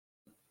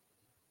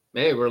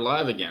Hey, we're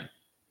live again.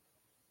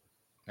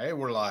 Hey,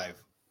 we're live.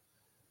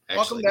 Welcome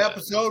Actually, to live.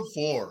 episode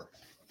 4.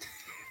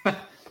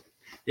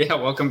 Yeah,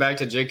 welcome back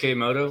to JK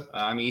Moto.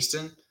 I'm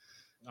Easton,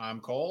 I'm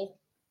Cole.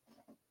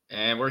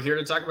 and we're here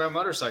to talk about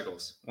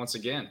motorcycles once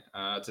again.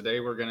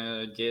 Today, we're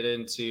going to get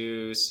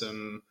into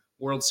some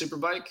World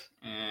Superbike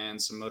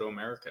and some Moto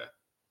America.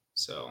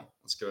 So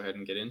let's go ahead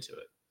and get into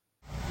it.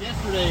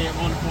 Yesterday, at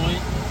one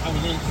point, I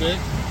was in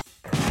sixth.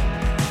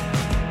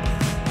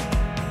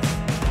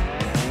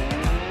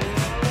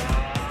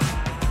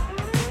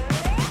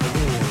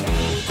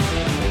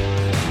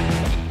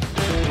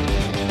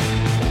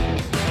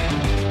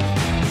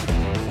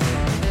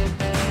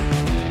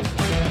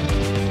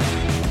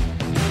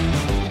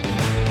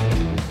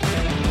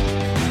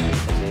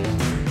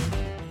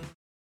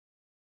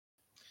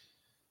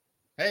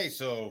 Hey,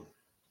 so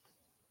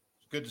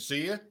it's good to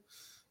see you.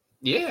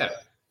 Yeah,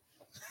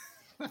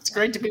 it's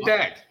great to be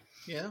back.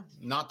 Yeah,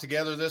 not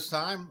together this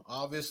time,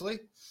 obviously.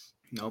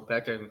 No,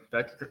 back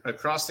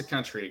across the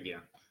country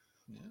again.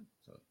 Yeah,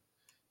 so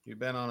you've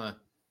been on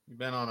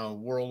a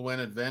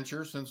whirlwind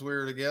adventure since we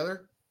were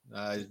together.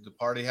 The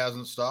party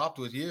hasn't stopped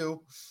with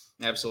you.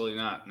 Absolutely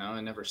not. No,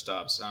 it never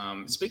stops.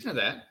 Speaking of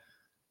that,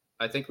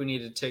 I think we need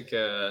to take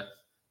a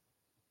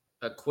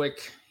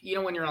quick.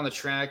 When you're on the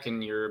track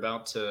and you're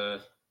about to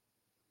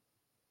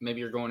maybe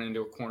you're going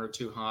into a corner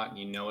too hot and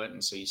you know it,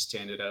 and so you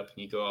stand it up and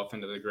you go off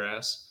into the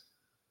grass.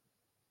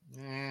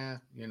 Yeah,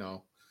 kind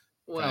of.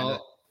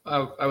 Well,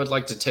 I would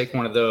like to take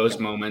one of those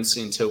moments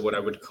into what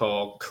I would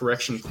call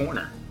correction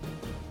corner.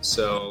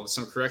 So,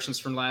 some corrections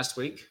from last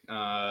week.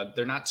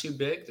 They're not too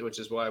big, which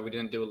is why we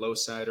didn't do a low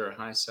side or a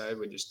high side.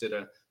 We just did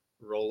a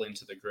roll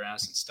into the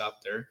grass and stop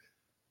there.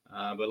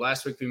 But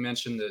last week we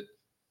mentioned that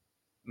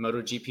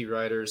MotoGP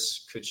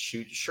riders could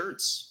shoot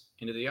shirts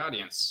into the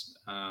audience.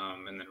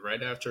 And then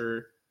right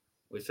after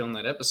we filmed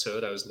that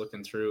episode, I was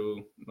looking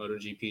through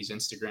MotoGP's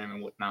Instagram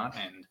and whatnot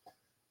and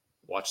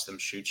watched them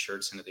shoot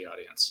shirts into the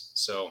audience.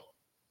 So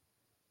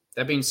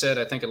that being said,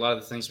 I think a lot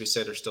of the things we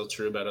said are still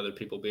true about other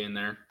people being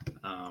there.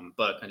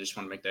 But I just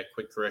want to make that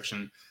quick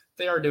correction.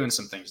 They are doing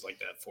some things like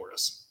that for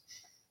us.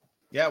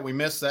 Yeah, we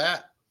missed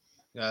that.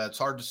 It's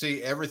hard to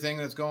see everything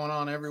that's going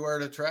on everywhere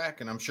at a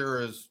track, and I'm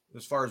sure as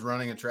far as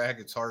running a track,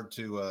 it's hard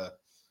to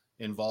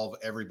involve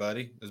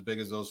everybody as big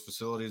as those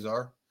facilities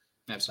are.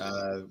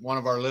 Absolutely. One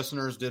of our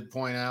listeners did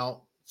point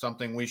out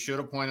something we should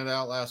have pointed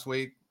out last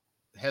week: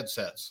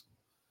 headsets.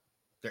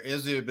 There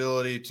is the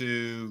ability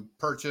to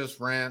purchase,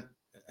 rent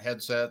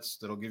headsets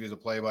that'll give you the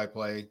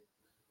play-by-play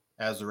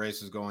as the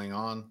race is going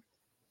on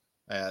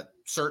at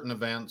certain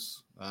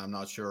events. I'm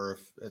not sure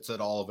if it's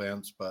at all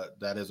events, but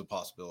that is a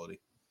possibility.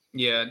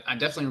 Yeah, I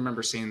definitely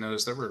remember seeing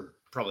those. There were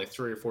probably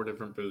 3 or 4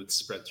 different booths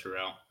spread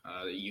throughout.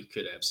 You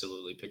could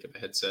absolutely pick up a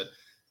headset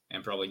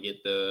and probably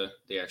get the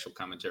actual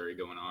commentary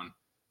going on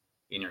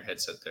in your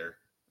headset there.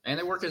 And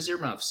they work as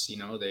earmuffs.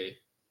 They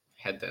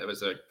had that. It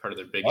was a part of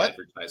their big What?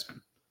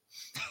 advertisement.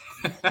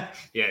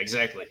 Yeah,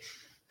 exactly.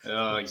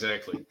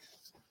 Exactly.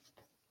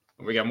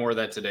 We got more of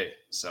that today.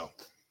 So,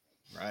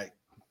 Right.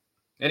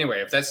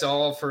 anyway, if that's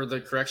all for the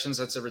corrections,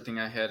 that's everything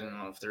I had. I don't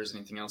know if there's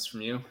anything else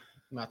from you.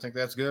 I think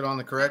that's good on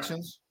the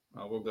corrections.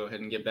 We'll go ahead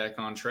and get back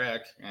on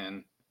track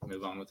and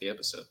move on with the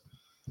episode.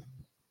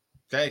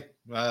 Okay.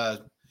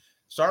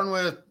 Starting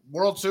with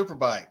World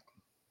Superbike.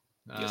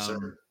 Yes,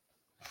 sir.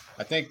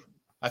 I think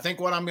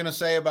what I'm going to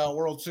say about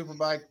World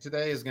Superbike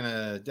today is going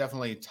to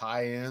definitely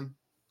tie in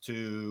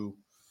to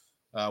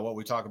what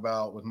we talk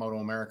about with Moto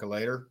America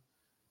later.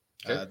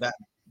 Okay.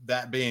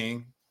 That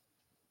being,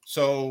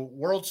 so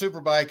World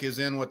Superbike is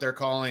in what they're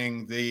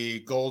calling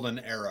the golden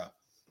era.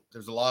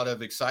 There's a lot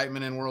of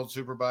excitement in World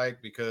Superbike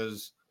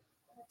because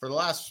for the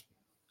last,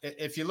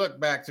 if you look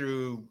back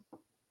through,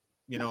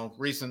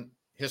 recent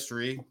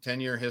history,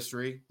 10-year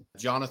history,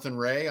 Jonathan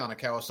Rea on a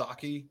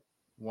Kawasaki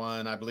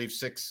won, I believe,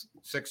 six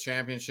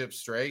championships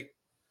straight.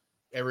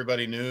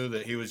 Everybody knew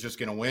that he was just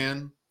going to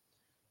win.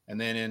 And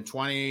then in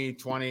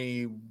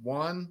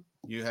 2021,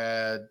 you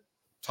had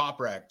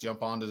Toprak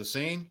jump onto the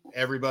scene.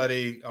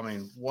 Everybody, I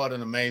mean, what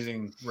an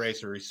amazing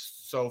racer.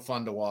 He's so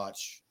fun to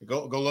watch.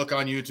 Go look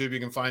on YouTube. You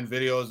can find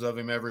videos of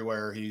him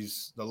everywhere.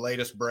 He's the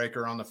latest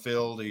breaker on the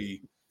field.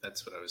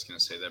 That's what I was going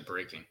to say, that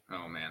braking.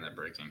 Oh, man, that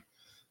braking.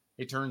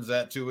 He turns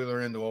that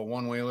two-wheeler into a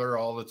one-wheeler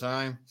all the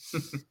time.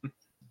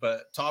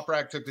 But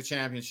Toprak took the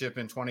championship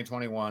in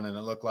 2021, and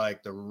it looked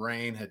like the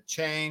reign had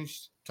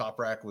changed.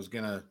 Toprak was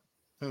going to,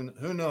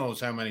 who knows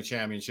how many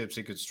championships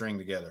he could string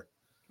together.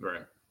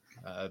 Right.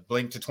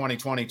 Blink to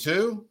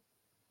 2022,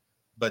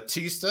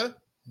 Batista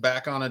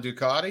back on a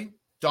Ducati,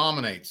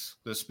 dominates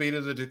the speed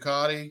of the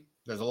Ducati.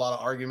 There's a lot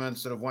of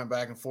arguments that have went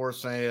back and forth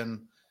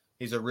saying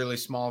he's a really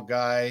small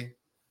guy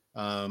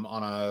on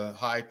a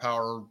high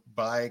power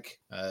bike.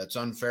 It's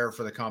unfair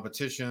for the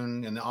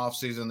competition. In the off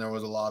season, there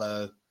was a lot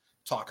of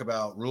talk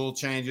about rule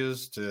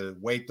changes to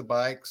weight the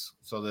bikes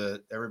so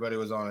that everybody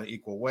was on an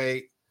equal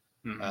weight.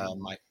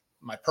 Mm-hmm.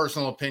 My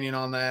personal opinion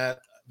on that,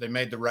 they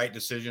made the right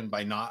decision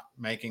by not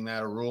making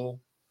that a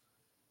rule.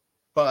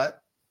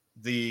 But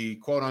the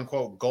quote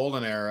unquote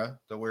golden era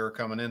that we were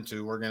coming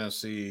into, we're going to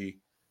see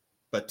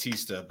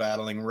Batista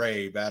battling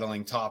Ray,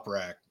 battling Top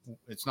Rack.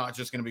 It's not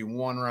just going to be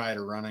one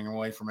rider running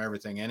away from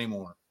everything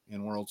anymore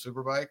in World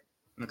Superbike.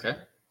 Okay,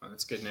 well,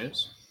 that's good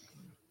news.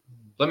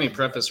 Let me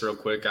preface real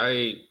quick.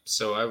 I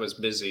was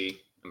busy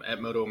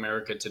at Moto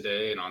America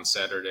today, and on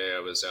Saturday I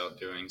was out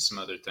doing some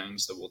other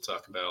things that we'll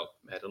talk about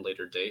at a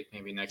later date,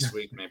 maybe next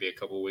week, maybe a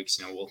couple of weeks.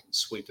 We'll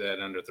sweep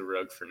that under the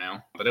rug for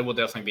now, but it will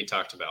definitely be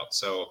talked about.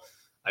 So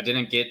I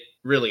didn't get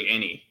really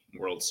any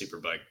World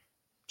Superbike,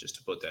 just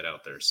to put that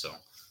out there. So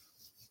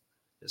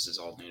this is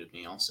all new to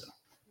me also.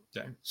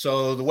 Okay.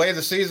 So the way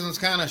the season's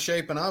kind of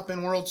shaping up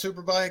in World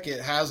Superbike,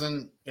 it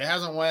hasn't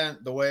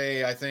went the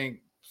way I think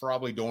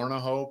probably Dorna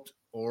hoped,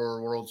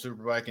 or World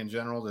Superbike in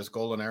general, this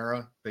golden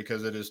era,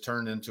 because it has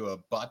turned into a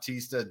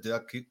Bautista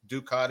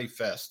Ducati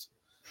fest.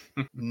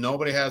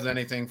 Nobody has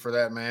anything for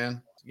that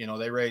man.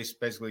 They race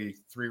basically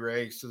 3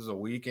 races a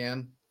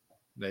weekend.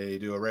 They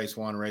do a race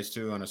 1, race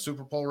 2, and a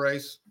Super Pole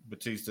race.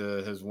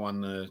 Bautista has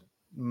won the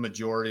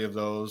majority of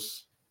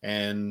those.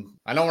 And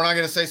I know we're not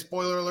going to say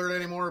spoiler alert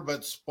anymore,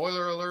 but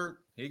spoiler alert,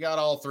 he got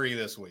all 3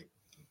 this week.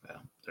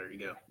 Well, there you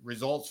go.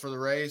 Results for the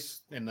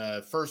race. In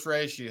the first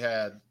race, you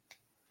had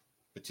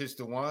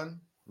Batista won.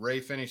 Ray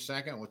finished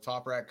second with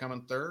Top Rack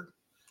coming third.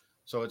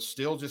 So it's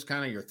still just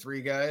kind of your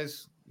 3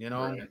 guys,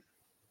 right.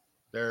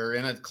 They're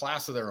in a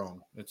class of their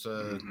own. It's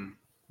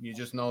you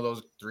just know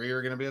those 3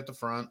 are going to be at the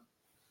front.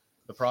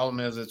 The problem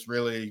is it's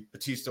really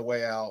Batista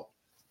way out,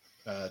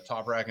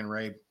 Top Rack and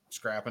Ray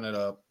scrapping it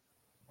up.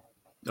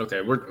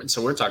 Okay,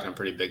 we're talking a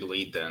pretty big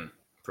lead then,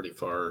 pretty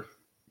far.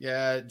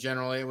 Yeah,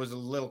 generally it was a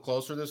little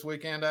closer this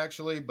weekend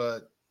actually,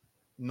 but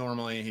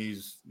normally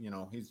he's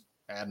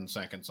adding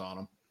seconds on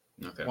him.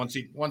 Okay.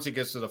 Once he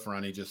gets to the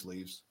front, he just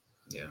leaves.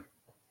 Yeah.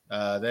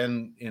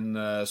 Then in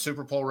the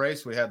Super Pole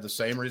race, we had the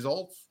same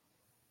results.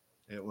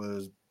 It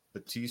was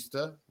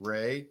Batista,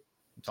 Ray,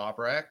 Top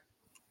Rack.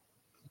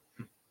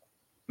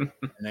 And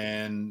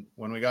then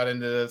when we got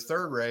into the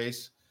second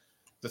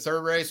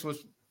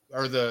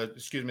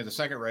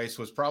race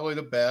was probably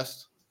the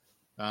best.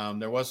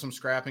 There was some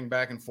scrapping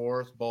back and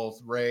forth.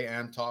 Both Ray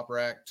and Top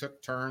Rack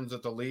took turns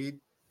at the lead,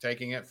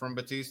 taking it from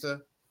Batista.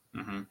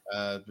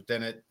 But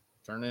then it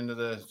turned into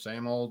the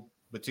same old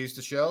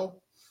Batista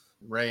show.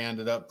 Ray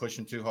ended up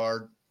pushing too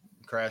hard,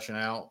 crashing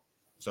out.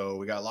 So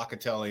we got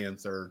Locatelli in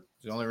third.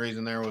 The only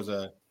reason there was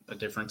a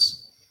different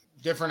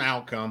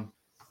outcome.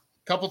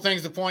 Couple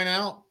things to point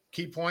out.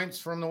 Key points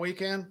from the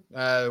weekend.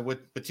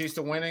 With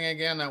Batista winning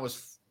again, that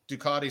was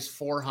Ducati's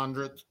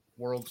 400th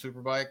World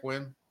Superbike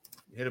win.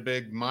 Hit a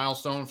big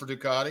milestone for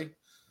Ducati.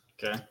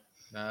 Okay.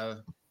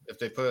 If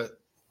they put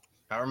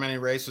however many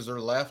races are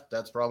left,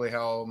 that's probably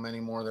how many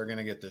more they're going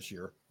to get this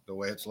year, the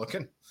way it's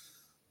looking.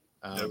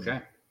 Okay.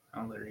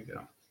 Oh, there you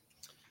go.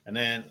 And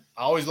then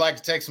I always like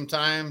to take some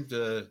time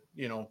to,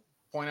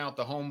 point out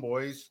the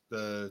homeboys,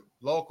 the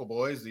local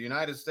boys, the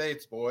United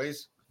States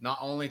boys, not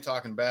only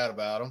talking bad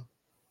about them.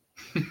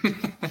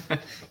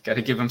 Got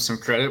to give them some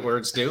credit where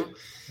it's due.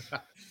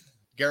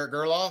 Garrett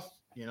Gerloff,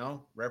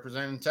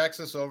 representing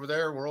Texas over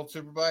there, World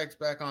Superbikes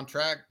back on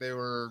track. They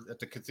were at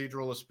the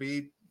Cathedral of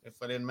Speed, if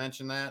I didn't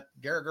mention that.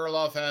 Garrett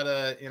Gerloff had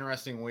an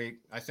interesting week.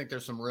 I think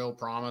there's some real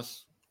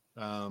promise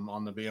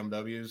on the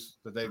BMWs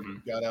that they've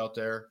got out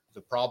there.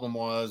 The problem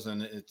was,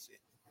 and it's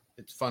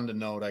fun to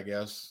note, I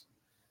guess,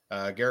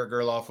 Garrett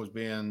Gerloff was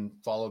being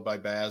followed by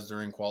Baz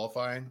during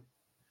qualifying.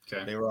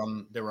 Okay. They were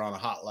on a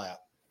hot lap.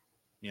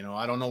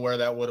 I don't know where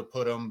that would have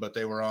put them, but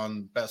they were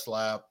on best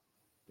lap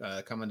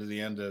coming to the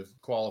end of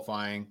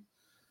qualifying,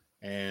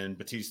 and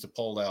Batista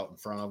pulled out in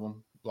front of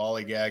them,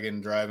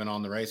 lollygagging, driving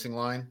on the racing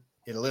line.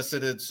 It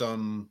elicited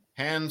some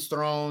hands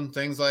thrown,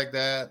 things like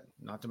that.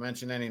 Not to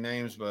mention any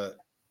names, but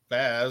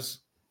Baz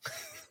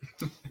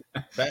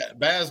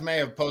may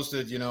have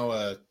posted,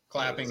 a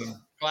clapping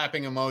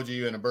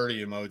emoji and a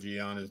birdie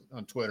emoji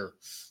on Twitter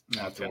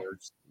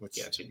afterwards, which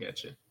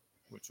Gotcha.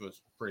 Which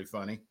was pretty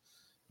funny.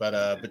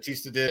 But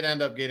Batista did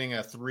end up getting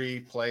a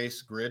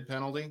 3-place grid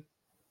penalty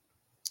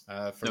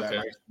for that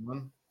race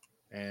one,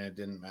 and it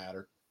didn't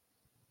matter.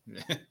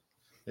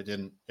 It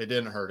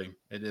didn't hurt him.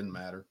 It didn't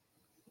matter.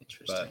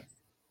 Interesting.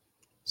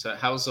 So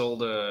how's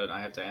old? I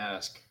have to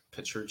ask.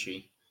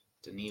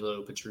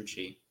 Danilo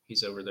Petrucci.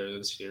 He's over there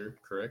this year,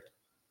 correct?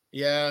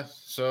 Yeah.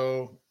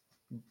 So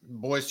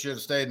boys should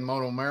have stayed in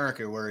Moto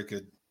America where he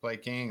could play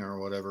king or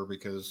whatever,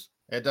 because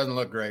it doesn't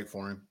look great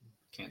for him.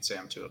 Can't say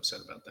I'm too upset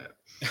about that.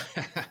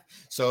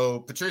 So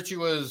Petrucci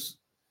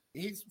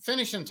he's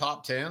finishing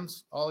top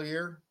 10s all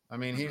year. I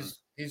mean,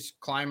 he's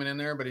climbing in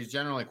there, but he's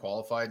generally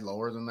qualified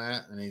lower than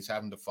that, and he's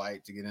having to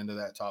fight to get into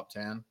that top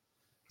 10.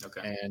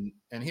 Okay.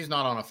 And he's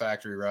not on a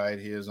factory ride.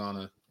 He is on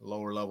a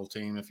lower level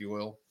team, if you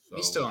will. So.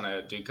 He's still on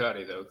a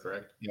Ducati though,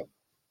 correct? Yep.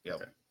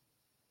 Okay.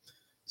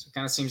 So it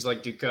kind of seems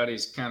like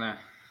Ducati's kind of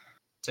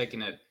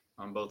taking it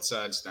on both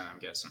sides then, I'm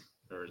guessing,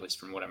 or at least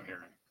from what I'm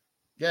hearing.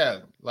 Yeah,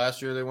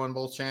 last year they won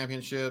both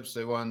championships.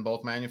 They won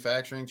both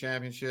manufacturing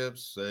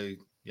championships.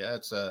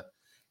 It's a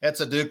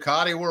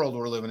Ducati world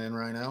we're living in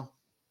right now.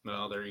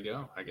 Well, there you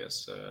go. I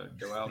guess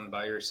go out and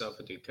buy yourself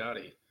a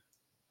Ducati.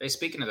 Hey,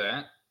 speaking of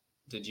that,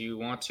 did you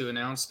want to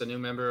announce the new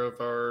member of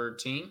our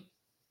team?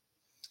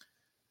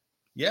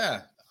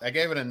 Yeah, I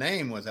gave it a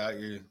name without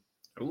you.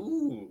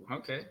 Ooh,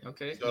 okay.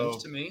 So,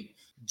 News to me.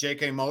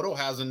 JK Moto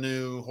has a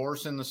new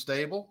horse in the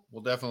stable.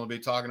 We'll definitely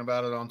be talking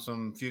about it on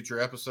some future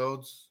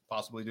episodes,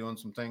 possibly doing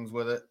some things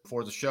with it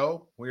for the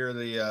show. We are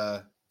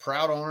the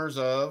proud owners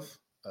of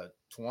a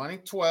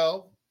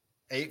 2012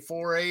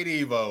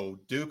 848 Evo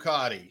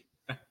Ducati.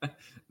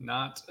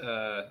 Not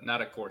a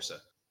Corsa.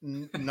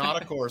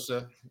 Not a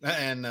Corsa.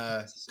 And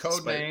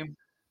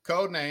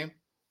code name.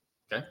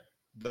 Okay.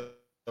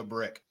 The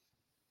Brick.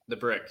 The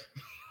Brick.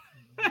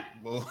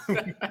 we'll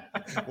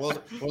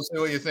see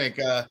what you think.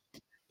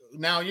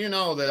 Now you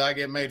know that I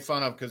get made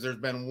fun of because there's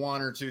been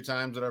 1 or 2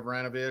 times that I've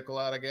ran a vehicle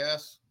out of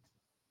gas.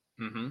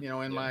 Mm-hmm.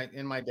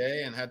 In my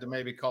day, and had to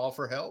maybe call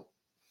for help.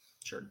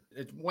 Sure.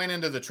 It went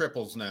into the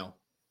triples now.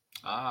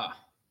 Ah,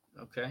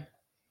 okay.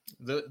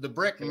 The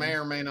Brick may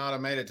or may not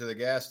have made it to the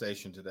gas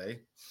station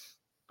today.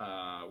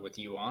 With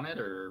you on it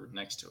or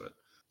next to it?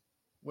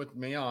 With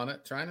me on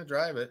it, trying to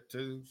drive it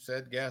to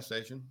said gas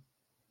station.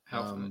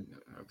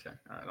 Okay.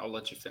 All right. I'll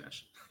let you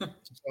finish.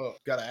 So,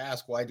 got to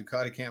ask why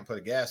Ducati can't put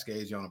a gas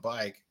gauge on a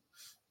bike.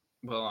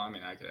 Well, I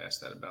mean, I could ask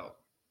that about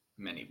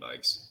many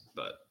bikes,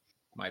 but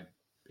my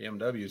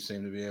BMW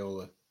seem to be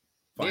able to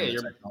find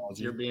the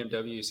technology. Your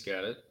BMW's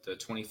got it. The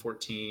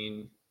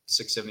 2014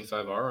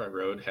 675R I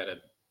rode had a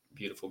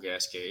beautiful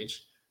gas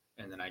gauge,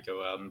 and then I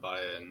go out and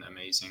buy an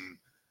amazing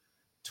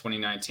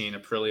 2019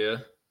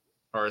 Aprilia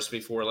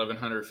RSV4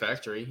 1100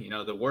 factory,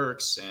 the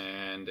works,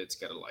 and it's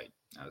got a light.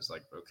 I was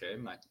like, okay,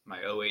 my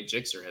 08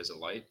 Gixxer has a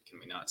light. Can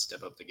we not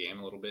step up the game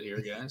a little bit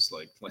here, guys?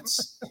 Like,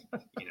 let's,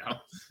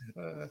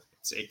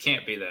 it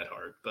can't be that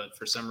hard. But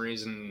for some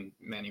reason,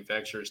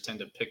 manufacturers tend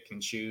to pick and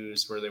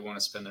choose where they want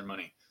to spend their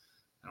money.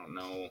 I don't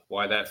know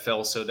why that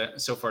fell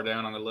so far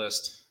down on the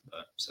list,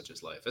 but such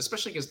is life.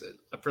 Especially because the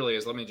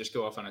Aprilias, let me just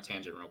go off on a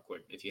tangent real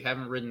quick. If you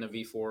haven't ridden a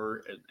V4,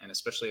 and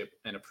especially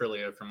an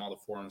Aprilia from all the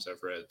forums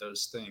I've read,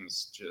 those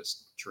things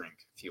just drink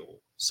fuel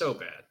so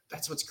bad.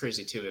 That's what's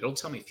crazy too. It'll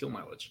tell me fuel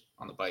mileage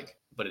on the bike,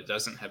 but it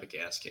doesn't have a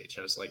gas gauge.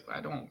 I was like,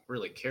 I don't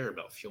really care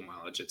about fuel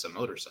mileage. It's a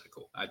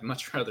motorcycle. I'd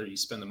much rather you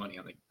spend the money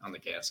on the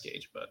gas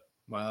gauge. But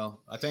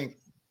well, I think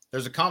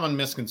there's a common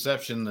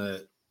misconception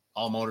that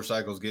all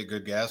motorcycles get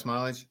good gas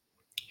mileage.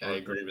 I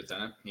agree with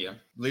that. Yeah.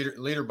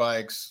 Liter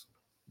bikes,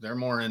 they're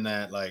more in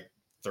that like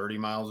 30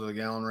 miles of the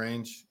gallon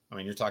range. I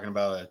mean, you're talking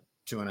about a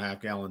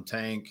 2.5 gallon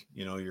tank.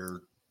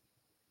 You're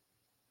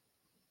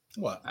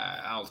what?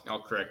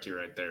 I'll correct you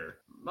right there.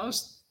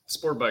 Most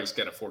sport bikes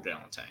got a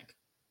 4-gallon tank.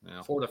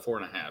 Yeah. 4 to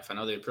 4.5. I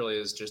know the Aprilia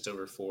is just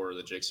over 4.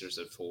 The Gixxer's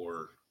at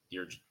 4.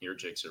 Your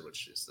Gixxer,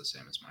 which is the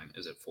same as mine,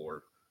 is at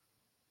 4.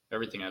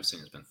 Everything I've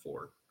seen has been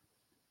 4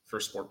 for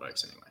sport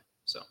bikes anyway.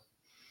 So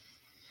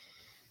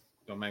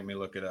don't make me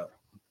look it up.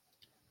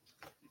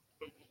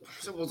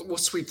 So we'll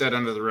sweep that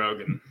under the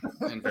rug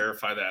and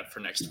verify that for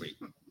next week.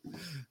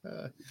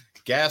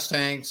 Gas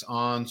tanks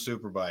on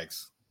super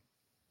bikes.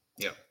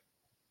 Yep.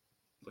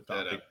 Look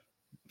that up.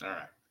 All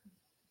right.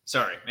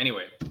 Sorry.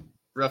 Anyway,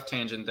 rough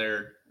tangent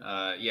there.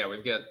 Yeah,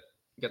 we've got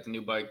the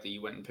new bike that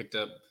you went and picked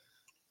up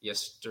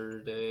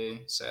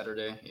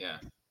Saturday. Yeah.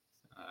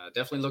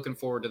 Definitely looking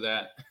forward to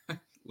that.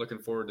 Looking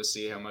forward to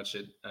see how much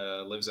it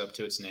lives up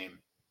to its name.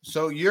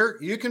 So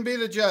you can be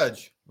the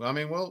judge. I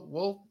mean,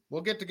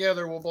 we'll get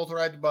together. We'll both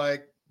ride the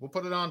bike. We'll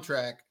put it on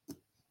track.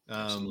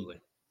 Absolutely.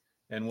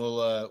 And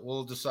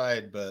we'll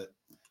decide. But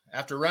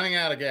after running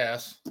out of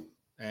gas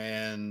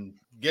and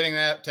getting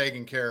that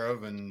taken care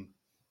of, and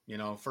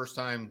first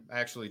time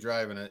actually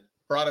driving it,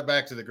 brought it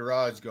back to the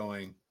garage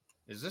going,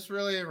 is this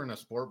really even a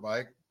sport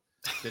bike?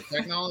 Did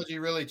technology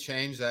really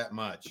change that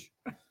much?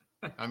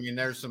 I mean,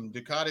 there's some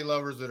Ducati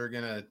lovers that are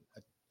going to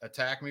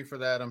attack me for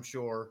that, I'm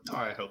sure. Oh,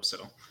 I hope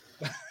so.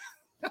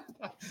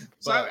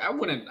 So I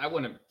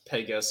wouldn't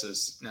peg us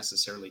as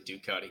necessarily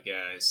Ducati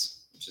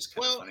guys. It's just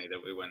kind of funny that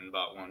we went and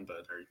bought one,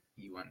 or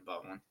you went and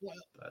bought one.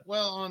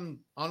 Well,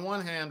 on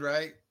one hand,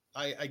 right,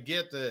 I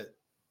get that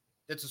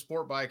it's a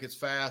sport bike, it's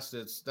fast,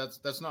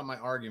 that's not my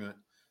argument.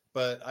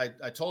 But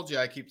I told you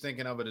I keep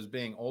thinking of it as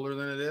being older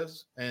than it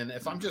is. And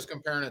if I'm just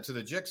comparing it to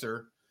the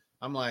Gixxer,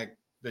 I'm like,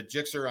 the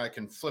Gixxer, I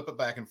can flip it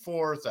back and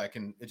forth.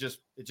 It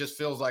just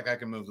feels like I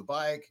can move the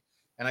bike.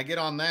 And I get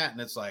on that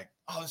and it's like,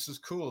 oh, this is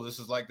cool. This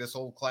is like this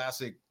old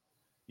classic,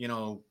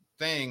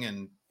 thing.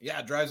 And yeah,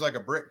 it drives like a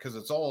brick because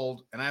it's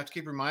old. And I have to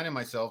keep reminding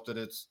myself that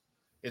it's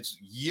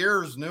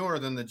years newer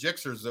than the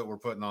Gixxers that we're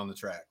putting on the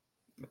track.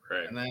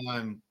 Right. And then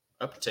I'm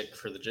uptick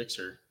for the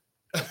Gixxer.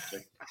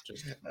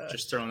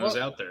 Just throwing those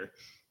out there.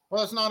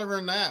 Well, it's not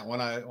even that.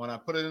 When I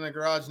put it in the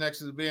garage next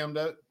to the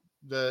BMW,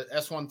 the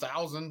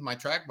S1000, my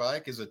track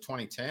bike is a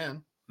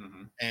 2010.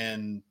 Mm-hmm.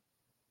 And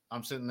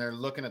I'm sitting there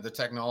looking at the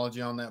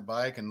technology on that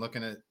bike and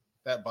looking at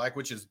that bike,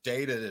 which is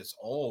dated. It's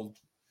old.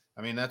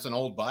 I mean, that's an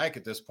old bike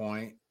at this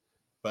point,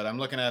 but I'm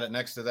looking at it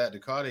next to that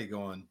Ducati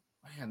going,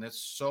 man, that's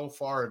so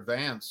far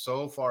advanced,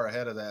 so far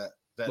ahead of that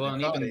well,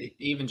 Ducati. And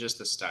even just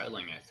the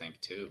styling, I think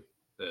too,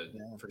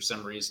 for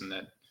some reason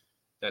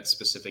that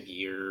specific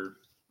year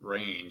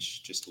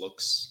range just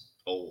looks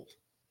old.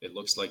 It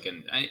looks like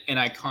an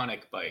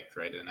iconic bike,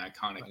 right? An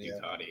iconic Yeah.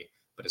 Ducati,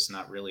 but it's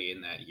not really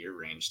in that year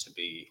range to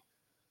be.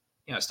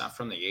 It's not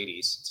from the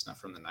 80s. It's not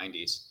from the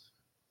 90s.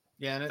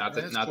 Yeah, Not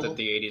cool. that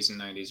the 80s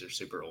and 90s are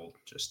super old.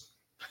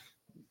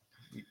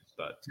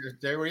 But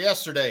they were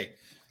yesterday,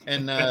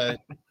 and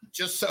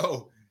just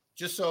so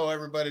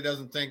everybody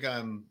doesn't think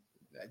I'm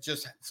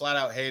just flat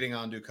out hating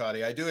on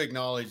Ducati, I do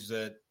acknowledge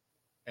that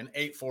an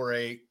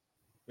 848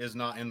 is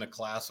not in the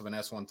class of an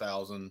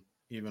S1000,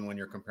 even when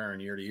you're comparing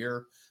year to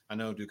year. I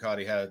know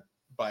Ducati had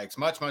bikes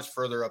much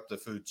further up the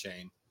food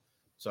chain,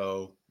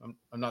 so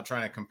I'm not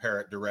trying to compare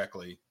it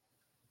directly.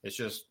 It's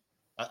just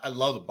I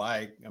love the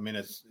bike. I mean,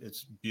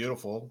 it's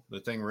beautiful. The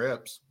thing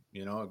rips.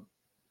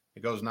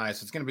 It goes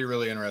nice. It's going to be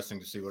really interesting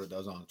to see what it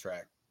does on the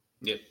track.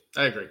 Yeah,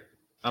 I agree.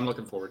 I'm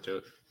looking forward to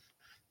it.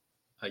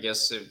 I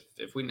guess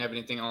if we didn't have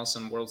anything else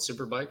on World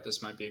Superbike,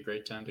 this might be a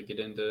great time to get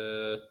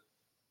into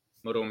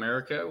Moto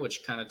America,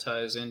 which kind of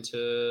ties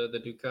into the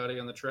Ducati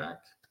on the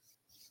track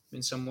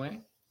in some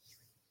way.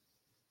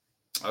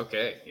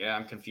 Okay, yeah,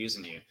 I'm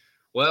confusing you.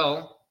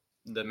 Well,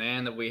 the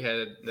man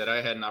that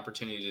I had an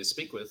opportunity to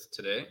speak with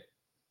today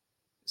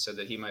said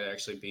that he might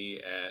actually be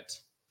at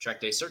Track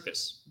Day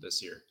Circus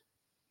this year.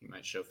 He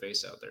might show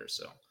face out there,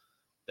 so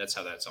that's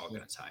how that's all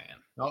going to tie in.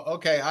 Oh,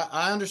 okay,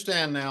 I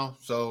understand now.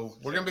 So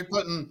we're going to be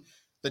putting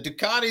the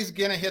Ducati's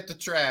going to hit the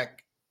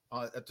track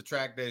at the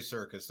Track Day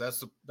Circus.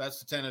 That's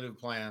the tentative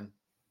plan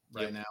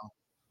right now.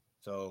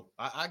 So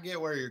I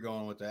get where you're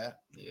going with that.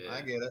 Yeah,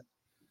 I get it.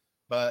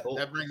 But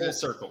that brings full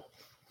circle.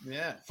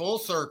 Yeah, full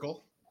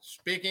circle.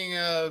 Speaking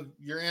of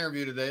your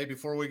interview today,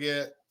 before we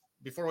get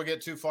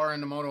too far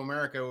into Moto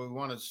America, we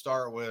want to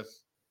start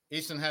with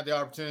Easton had the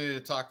opportunity to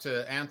talk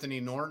to Anthony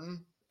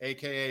Norton,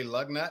 aka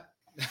Lugnut.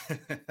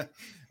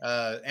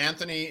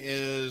 Anthony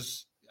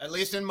is, at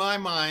least in my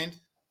mind,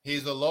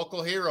 he's a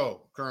local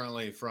hero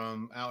currently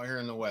from out here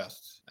in the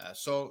West.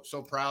 So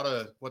proud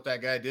of what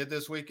that guy did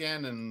this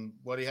weekend and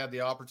what he had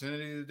the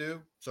opportunity to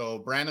do. So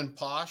Brandon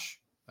Posh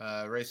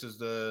races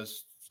the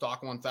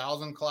Stock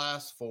 1000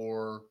 class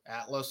for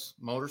Atlas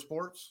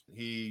Motorsports.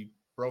 He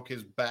broke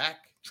his back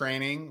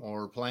training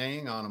or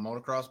playing on a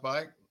motocross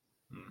bike.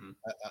 Mm-hmm.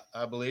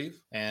 I believe.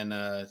 And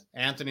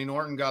Anthony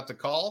Norton got the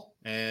call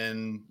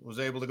and was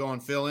able to go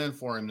and fill in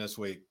for him this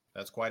week.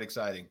 That's quite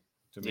exciting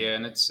to me. Yeah,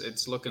 and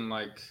it's looking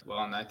like,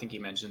 well, and I think he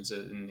mentions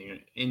it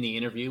in the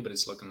interview, but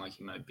it's looking like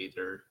he might be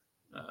there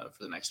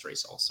for the next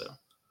race also.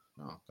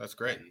 Oh, that's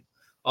great. And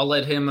I'll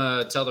let him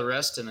tell the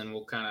rest, and then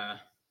we'll kind of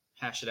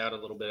hash it out a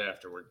little bit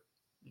afterward,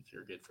 if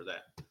you're good for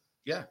that.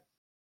 Yeah.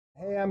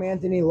 Hey, I'm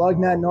Anthony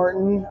Lugnut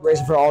Norton,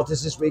 racing for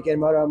Altus this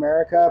weekend, Moto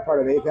America, part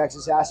of Apex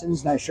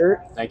Assassins. Nice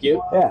shirt. Thank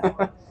you.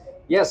 Yeah.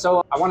 Yeah,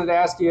 so I wanted to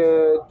ask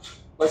you,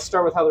 let's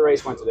start with how the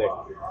race went today.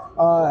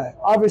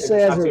 Obviously,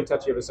 it's not too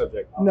touchy of a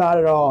subject. Not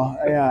at all.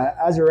 Yeah,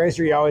 as a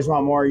racer, you always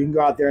want more. You can go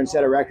out there and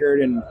set a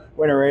record and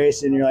win a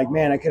race, and you're like,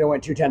 man, I could have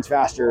went 2/10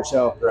 faster.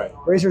 So right.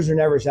 Racers are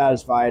never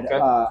satisfied. Okay.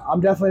 I'm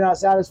definitely not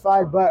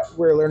satisfied, but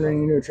we're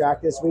learning a new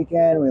track this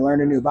weekend. We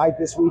learned a new bike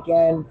this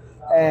weekend,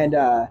 and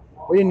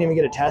we didn't even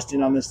get a test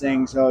in on this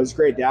thing, so it's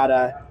great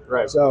data.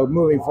 Right. So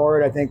moving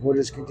forward, I think we'll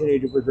just continue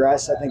to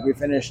progress. I think we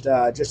finished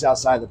just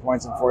outside the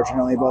points,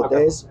 unfortunately, both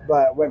days,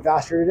 but went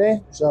faster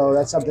today. So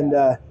that's something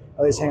to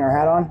at least hang our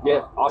hat on.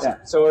 Yeah, awesome.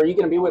 Yeah. So are you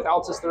going to be with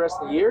Altus the rest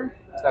of the year?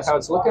 Is that how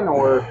it's looking?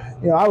 Or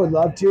I would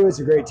love to. It's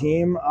a great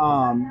team.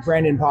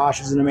 Brandon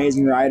Posh is an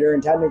amazing rider,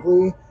 and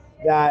technically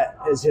that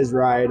is his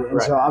ride.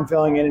 And so I'm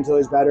filling in until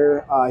he's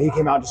better. He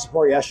came out to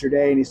support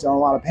yesterday, and he's still in a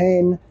lot of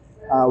pain.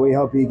 We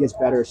hope he gets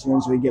better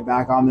soon so we can get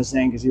back on this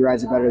thing because he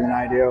rides it better than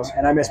I do.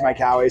 And I miss my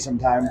Cowie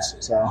sometimes.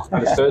 So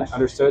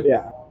Understood.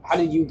 Yeah. How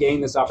did you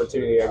gain this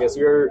opportunity? I guess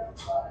do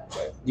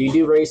you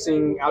do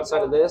racing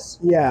outside of this?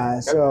 Yeah.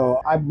 Okay.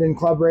 So I've been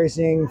club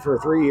racing for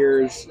 3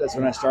 years. That's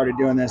when I started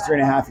doing this,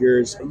 3.5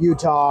 years.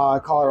 Utah,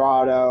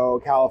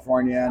 Colorado,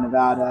 California,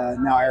 Nevada,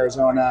 now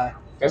Arizona.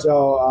 Okay.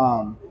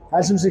 So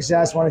had some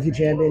success, won a few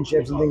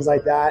championships and things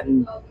like that.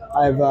 And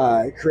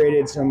I've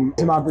created some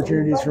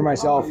opportunities for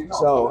myself.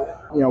 So,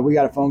 we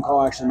got a phone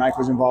call. Actually, Mike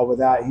was involved with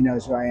that. He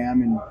knows who I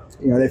am. And,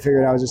 they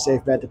figured I was a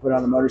safe bet to put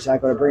on the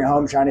motorcycle to bring it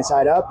home, shiny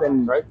side up,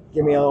 and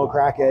give me a little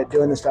crack at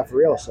doing this stuff for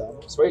real. So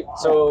sweet.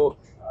 So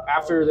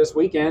after this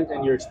weekend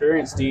and your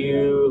experience, do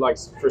you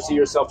foresee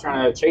yourself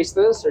trying to chase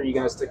this, or are you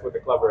going to stick with the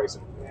club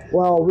racing?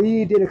 Well,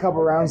 we did a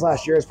couple rounds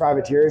last year as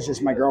privateers,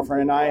 just my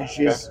girlfriend and I.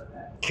 She's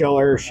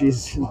killer. She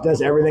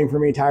does everything for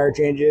me, tire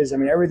changes. I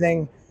mean,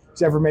 everything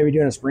except for maybe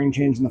doing a spring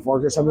change in the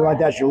fork or something like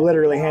that. She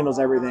literally handles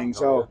everything.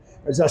 So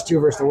it's us two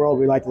versus the world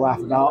we like to laugh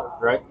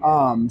about. Right.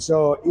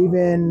 So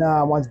even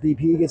once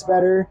BP gets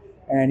better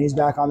and he's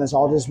back on this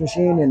Altus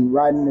machine and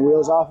riding the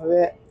wheels off of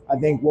it, I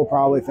think we'll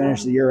probably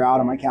finish the year out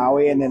on my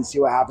Cowie and then see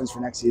what happens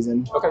for next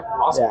season. Okay,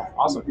 awesome. Yeah.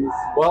 Awesome.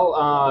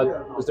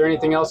 Well, is there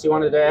anything else you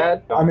wanted to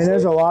add? I mean,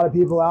 there's a lot of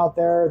people out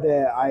there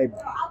that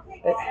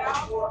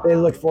they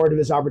looked forward to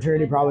this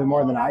opportunity probably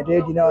more than I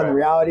did, and the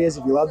reality is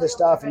if you love this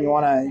stuff and you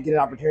want to get an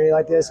opportunity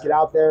like this, get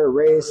out there,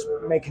 race,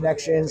 make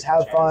connections,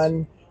 have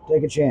fun,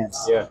 Take a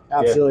chance. Yeah,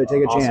 absolutely.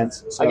 Take a Awesome.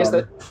 chance. So, I guess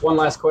that one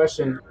last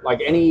question, like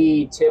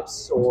any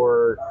tips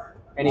or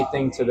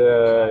anything to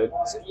the,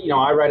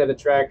 I ride at the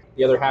track.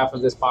 The other half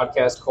of this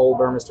podcast, Cole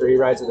Burmester, he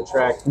rides at the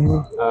track.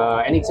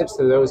 Any tips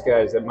to those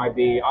guys that might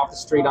be off the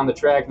street on the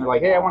track and they're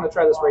like, hey, I want to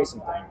try this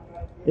racing thing?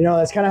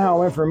 That's kind of how it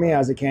went for me. I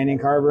was a canyon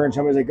carver, and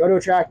somebody's like, go to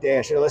a track day.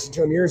 I should have listened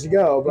to him years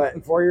ago,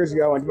 but 4 years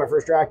ago, I went to my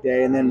first track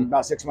day, and then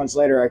about 6 months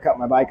later, I cut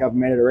my bike up and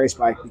made it a race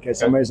bike because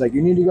somebody's like,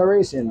 you need to go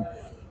racing.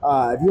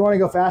 If you want to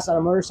go fast on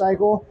a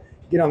motorcycle,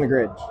 get on the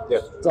grid.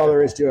 That's all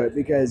there is to it,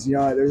 because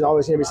there's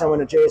always going to be someone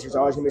to chase. There's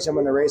always going to be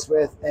someone to race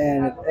with,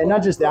 and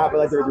not just that, but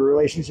like the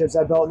relationships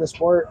I've built in the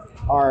sport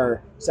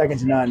are second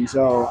to none.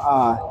 So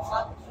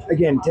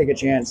again, take a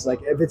chance. Like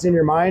if it's in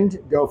your mind,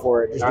 go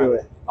for it. Just do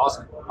it.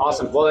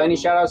 Awesome. Well, any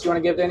shout outs you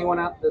want to give to anyone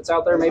that's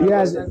out there? Maybe.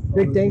 Yeah,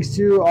 big thanks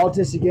to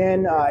Altus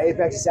again,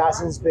 Apex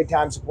Assassins, big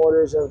time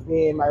supporters of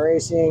me and my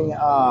racing.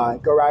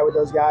 Go ride with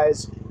those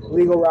guys.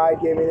 Legal Ride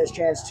gave me this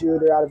chance too.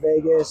 They're out of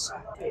Vegas.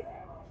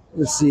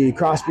 Let's see,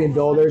 Crossbeam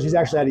Builders. He's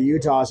actually out of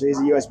Utah, so he's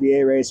a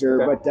USBA racer.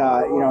 But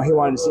he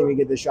wanted to see me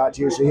get this shot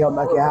too, so he helped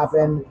make it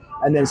happen.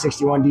 And then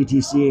 61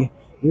 DTC.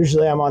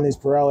 Usually I'm on these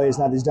Pirellis,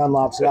 not these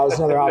Dunlops, so that was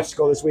another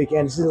obstacle this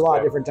weekend. This is a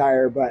lot different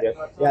tire, but yeah,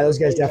 those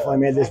guys definitely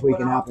made this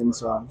weekend happen.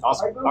 So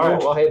awesome. All right.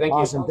 Well, hey, thank you.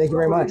 Awesome. Thank you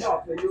very much.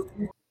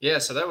 Yeah,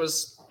 so that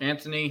was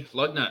Anthony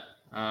Lugnut.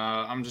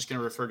 I'm just going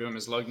to refer to him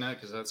as Lugnut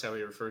because that's how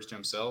he refers to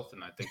himself,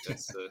 and I think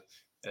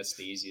that's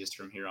the easiest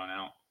from here on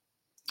out.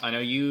 I know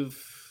you've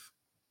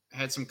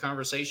had some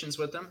conversations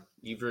with them.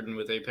 You've ridden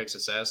with Apex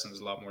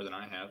Assassins a lot more than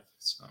I have.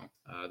 So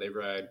they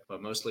ride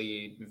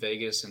mostly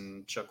Vegas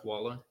and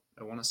Chuckwalla,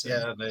 I want to say.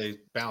 Yeah, they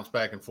bounce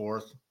back and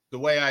forth. The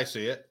way I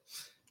see it,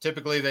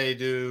 typically they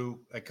do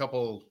a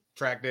couple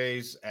track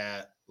days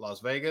at Las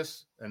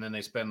Vegas, and then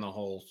they spend the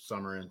whole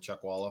summer in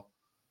Chuckwalla.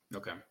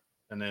 Okay.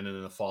 And then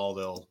in the fall,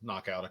 they'll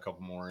knock out a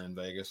couple more in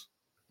Vegas.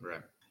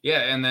 Right.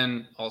 Yeah, and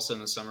then also in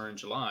the summer in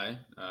July,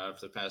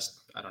 for the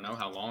past, I don't know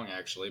how long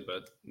actually,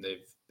 but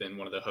they've been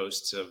one of the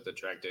hosts of the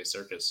Track Day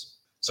Circus.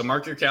 So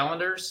mark your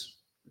calendars.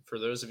 For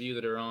those of you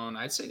that are on,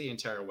 I'd say the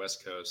entire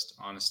West Coast,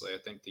 honestly. I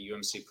think the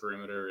UMC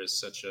Perimeter is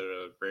such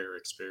a rare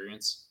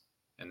experience,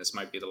 and this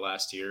might be the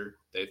last year.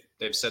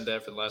 They've said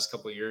that for the last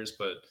couple of years,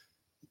 but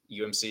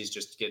UMC is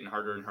just getting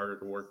harder and harder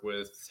to work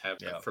with,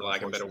 for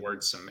lack of a better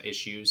word, some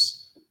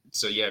issues.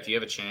 So yeah, if you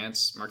have a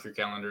chance, mark your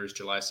calendars,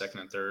 July 2nd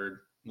and 3rd.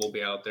 We'll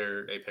be out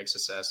there. Apex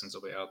Assassins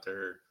will be out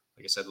there.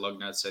 Like I said,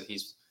 Lugnut said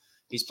he's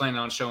planning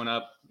on showing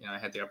up. I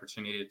had the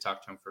opportunity to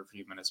talk to him for a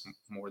few minutes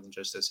more than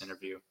just this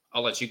interview.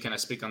 I'll let you kind of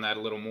speak on that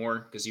a little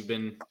more because you've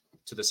been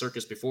to the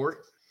circus before.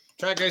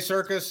 Track Day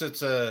Circus,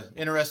 it's an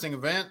interesting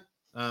event.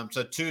 It's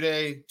a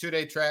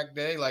two-day track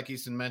day. Like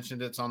Easton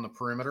mentioned, it's on the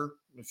perimeter.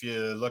 If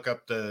you look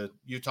up the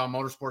Utah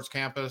Motorsports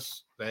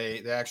campus,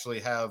 they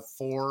actually have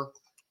 4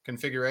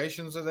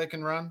 configurations that they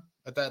can run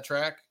at that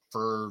track.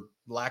 For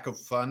lack of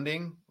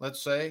funding,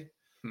 let's say,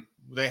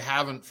 they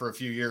haven't for a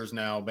few years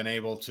now been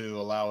able to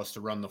allow us to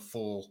run the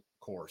full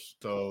course.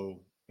 So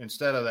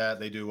instead of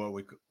that, they do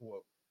what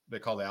they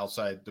call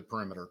the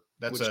perimeter.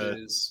 Which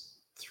is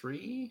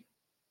 3?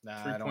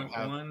 I don't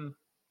have.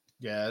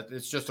 Yeah,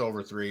 it's just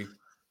over 3.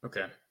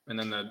 Okay. And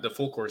then the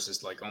full course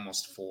is like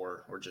almost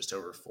 4 or just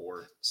over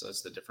 4. So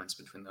that's the difference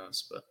between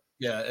those. But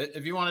yeah,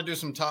 if you want to do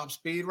some top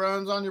speed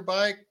runs on your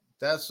bike,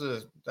 that's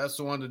the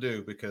one to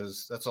do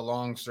because that's a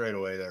long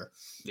straightaway there.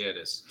 Yeah, it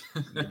is.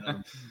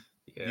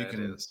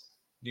 Yeah,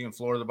 you can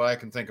floor the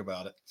bike and think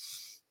about it.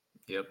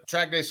 Yep.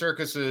 Track Day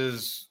Circus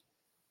is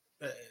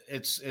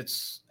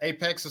it's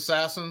Apex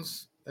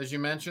Assassins, as you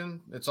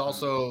mentioned. It's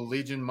also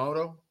Legion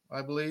Moto,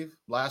 I believe.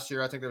 Last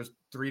year, I think there was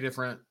 3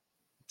 different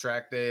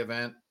track day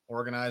event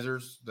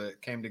organizers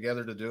that came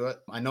together to do it.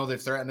 I know they've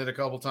threatened it a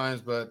couple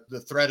times, but the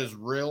threat is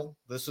real.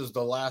 This is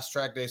the last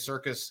Track Day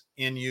Circus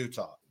in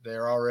Utah. They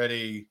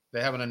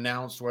haven't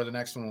announced where the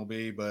next one will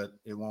be, but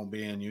it won't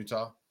be in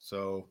Utah.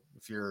 So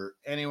if you're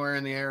anywhere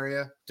in the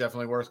area,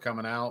 definitely worth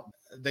coming out.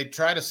 They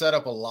try to set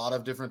up a lot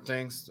of different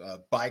things,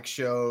 bike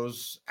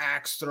shows,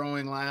 axe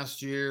throwing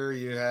last year.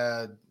 You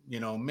had,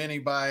 mini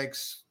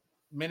bikes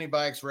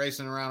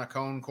racing around a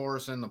cone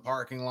course in the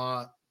parking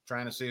lot,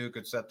 trying to see who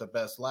could set the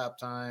best lap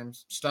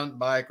times, stunt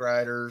bike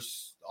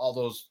riders, all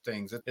those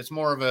things. It's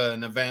more of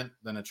an event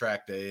than a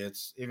track day.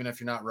 It's even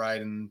if you're not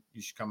riding,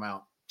 you should come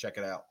out, check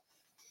it out.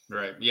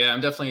 Right. Yeah,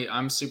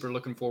 I'm super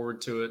looking forward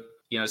to it.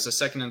 It's the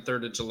 2nd and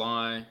 3rd of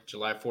July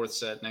 4th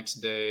set next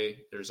day.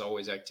 There's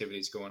always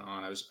activities going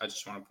on. I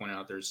just want to point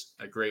out there's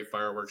a great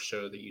fireworks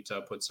show that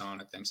Utah puts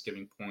on at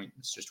Thanksgiving Point.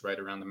 It's just right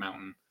around the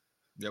mountain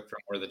from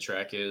where the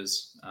track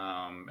is.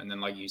 And then,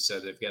 like you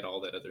said, they've got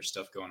all that other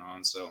stuff going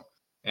on. So,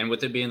 and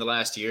with it being the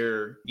last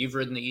year, you've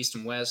ridden the East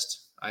and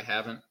West. I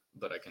haven't,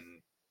 but I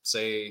can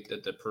say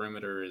that the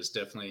perimeter is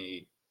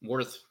definitely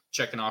worth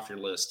checking off your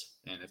list.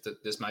 And if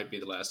this might be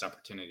the last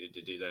opportunity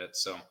to do that.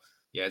 So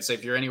yeah, I'd say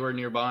if you're anywhere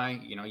nearby,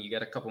 you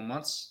got a couple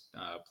months,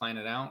 plan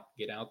it out,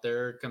 get out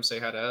there, come say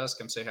hi to us,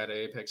 come say hi to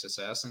Apex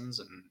Assassins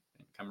and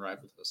come ride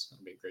with us.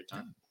 It'll be a great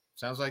time.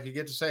 Sounds like you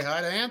get to say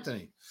hi to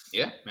Anthony.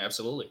 Yeah,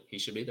 absolutely. He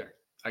should be there.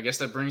 I guess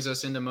that brings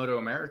us into Moto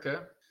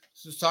America.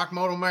 Let's talk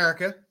Moto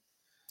America.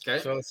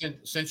 Okay. So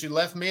since you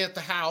left me at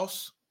the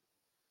house,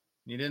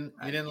 you didn't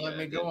let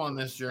me go on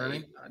this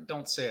journey.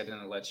 Don't say I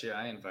didn't let you.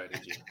 I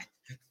invited you.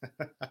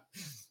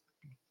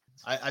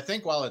 I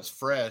think while it's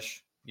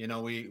fresh,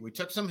 we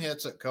took some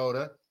hits at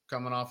Coda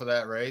coming off of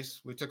that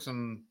race. We took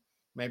some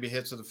maybe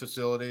hits at the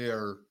facility,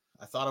 or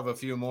I thought of a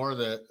few more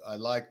that I'd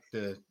like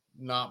to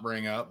not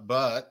bring up,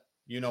 but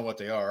you know what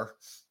they are.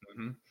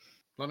 Mm-hmm.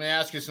 Let me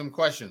ask you some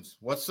questions.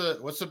 What's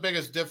the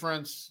biggest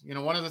difference?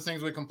 One of the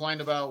things we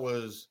complained about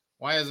was,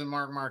 why isn't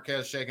Marc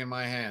Marquez shaking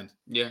my hand?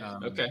 Yeah.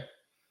 Okay.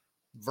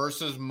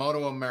 Versus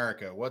Moto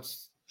America.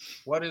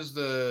 What is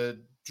the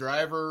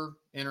driver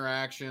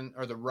interaction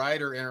or the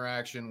rider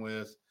interaction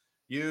with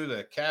you,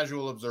 the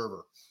casual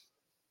observer?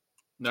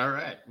 All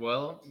right.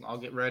 Well, I'll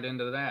get right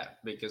into that,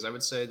 because I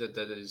would say that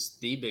is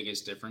the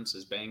biggest difference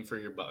is bang for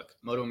your buck.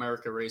 Moto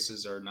America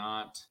races they're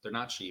not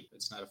cheap.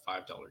 It's not a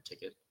 $5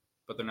 ticket,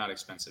 but they're not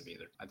expensive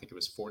either. I think it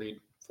was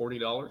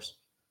 $40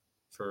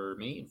 for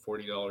me and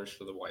 $40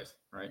 for the wife,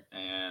 right?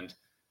 And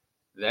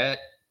that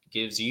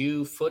gives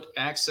you foot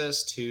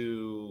access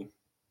to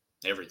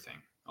everything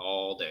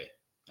all day.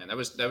 And that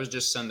was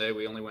just Sunday.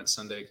 We only went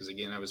Sunday because,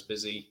 again, I was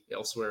busy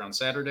elsewhere on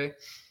Saturday.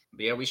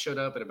 But yeah, we showed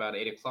up at about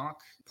 8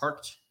 o'clock,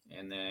 parked,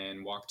 and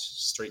then walked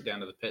straight down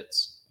to the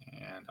pits.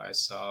 And I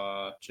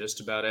saw just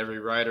about every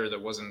rider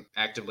that wasn't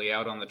actively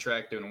out on the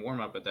track doing a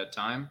warm-up at that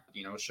time.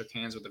 Shook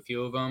hands with a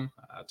few of them.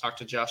 Talked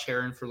to Josh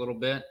Herron for a little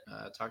bit.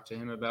 Talked to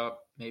him about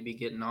maybe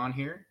getting on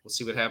here. We'll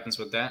see what happens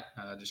with that.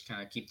 Just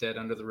kind of keep that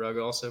under the rug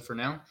also for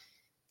now.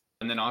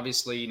 And then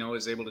obviously,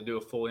 was able to do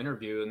a full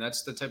interview, and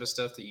that's the type of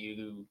stuff that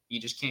you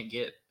just can't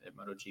get at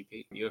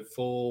MotoGP. You have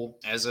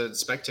as a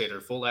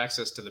spectator, full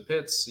access to the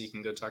pits. You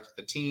can go talk to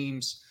the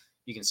teams.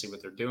 You can see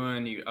what they're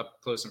doing. You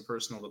up close and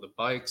personal to the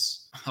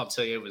bikes. I'll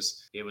tell you,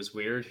 it was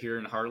weird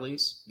hearing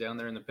Harleys down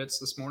there in the pits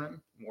this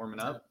morning, warming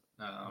up.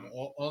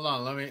 Hold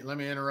on, let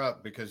me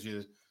interrupt, because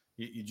you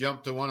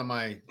jumped to one of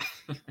my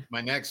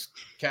next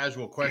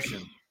casual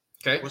question.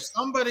 Okay, was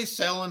somebody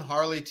selling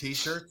Harley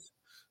T-shirts?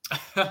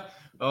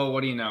 Oh,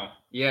 what do you know?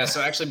 Yeah,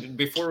 so actually,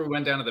 before we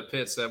went down to the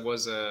pits, that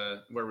was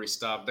where we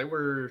stopped.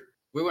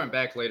 We went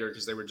back later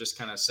because they were just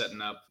kind of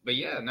setting up. But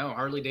yeah, no,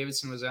 Harley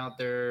Davidson was out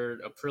there.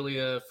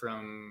 Aprilia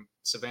from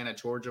Savannah,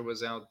 Georgia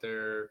was out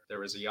there. There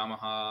was a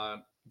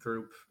Yamaha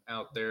group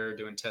out there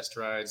doing test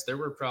rides. There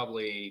were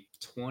probably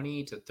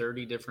 20 to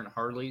 30 different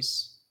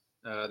Harleys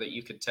that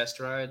you could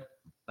test ride.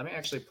 Let me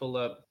actually pull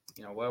up,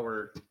 while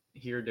we're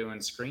here doing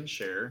screen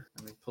share,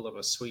 let me pull up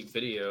a sweet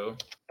video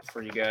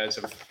for you guys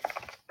of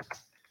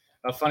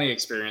a funny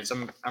experience.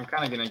 I'm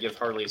kind of going to give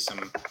Harley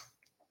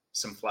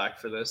some flack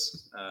for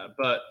this,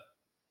 but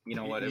you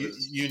know what?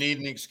 You need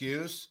an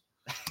excuse?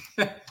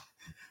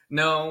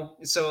 No.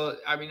 So,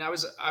 I mean, I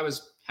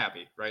was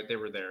happy, right? They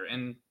were there.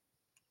 And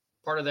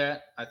part of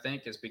that, I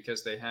think, is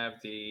because they have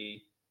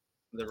the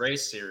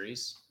race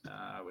series,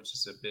 which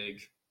is a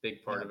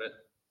big part of it.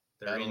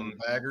 They're in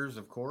baggers,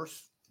 of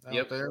course,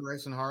 out there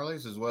racing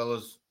Harleys, as well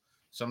as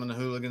some in the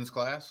hooligans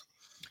class.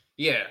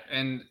 Yeah,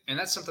 and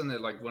that's something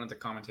that, like, one of the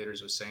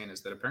commentators was saying,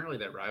 is that apparently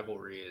that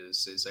rivalry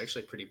is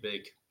actually pretty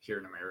big here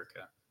in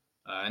America,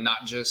 and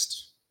not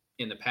just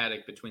in the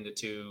paddock between the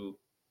two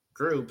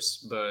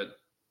groups, but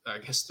I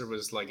guess there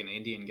was like an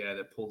Indian guy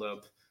that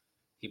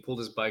he pulled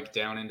his bike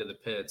down into the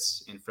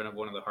pits in front of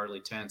one of the Harley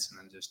tents and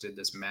then just did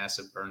this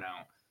massive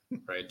burnout,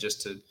 right?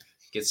 Just to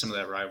get some of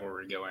that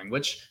rivalry going,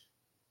 which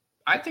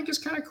I think is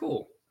kind of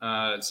cool.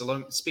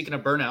 Speaking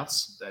of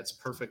burnouts, that's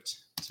perfect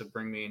to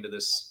bring me into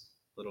this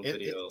little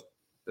video.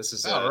 This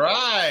is all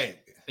right.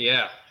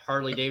 Yeah,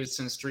 Harley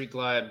Davidson Street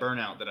Glide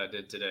burnout that I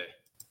did today.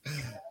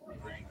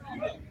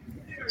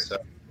 So.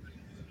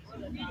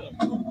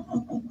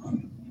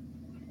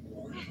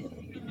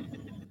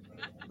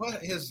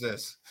 What is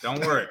this? Don't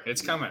worry.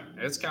 It's coming.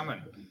 It's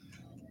coming.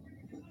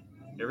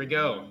 Here we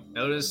go.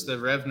 Notice the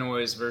rev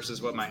noise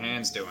versus what my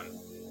hand's doing.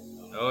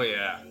 Oh,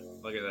 yeah.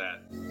 Look at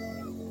that.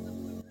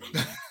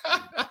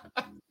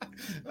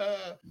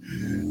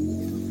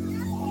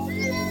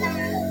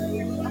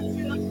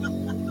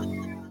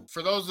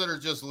 For those that are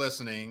just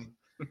listening,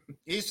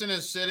 Easton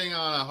is sitting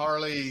on a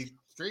Harley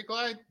Street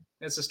Glide?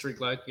 It's a Street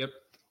Glide, yep.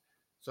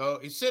 So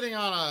he's sitting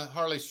on a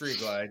Harley Street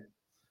Glide.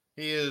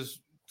 He is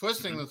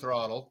twisting the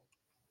throttle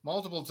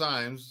multiple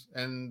times,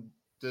 and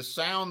the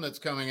sound that's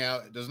coming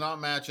out does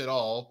not match at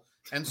all,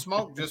 and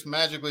smoke just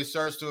magically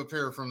starts to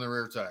appear from the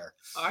rear tire.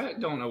 I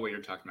don't know what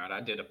you're talking about.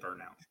 I did a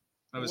burnout.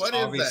 I was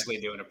obviously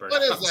doing a burnout.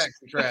 What is that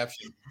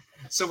contraption?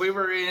 So we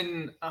were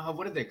in,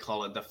 what did they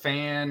call it? The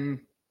fan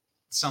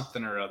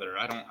something or other.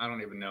 I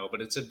don't even know,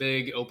 but it's a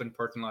big open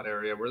parking lot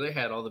area where they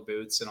had all the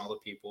booths and all the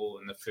people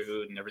and the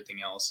food and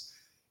everything else.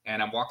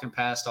 And I'm walking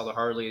past all the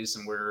Harleys,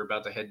 and we're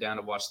about to head down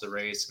to watch the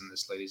race. And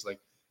this lady's like,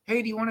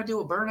 "Hey, do you want to do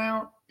a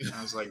burnout?" And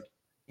I was like,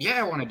 "Yeah,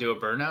 I want to do a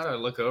burnout." I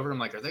look over, I'm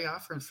like, "Are they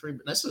offering free?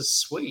 This is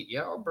sweet.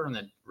 Yeah, I'll burn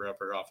the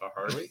rubber off a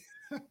Harley."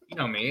 You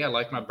know me, I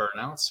like my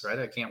burnouts, right?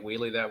 I can't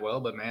wheelie that well,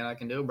 but man, I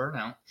can do a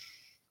burnout.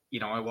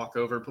 I walk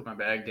over, put my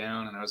bag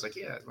down, and I was like,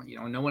 yeah,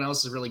 no one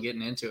else is really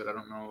getting into it. I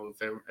don't know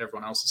if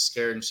everyone else is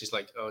scared. And she's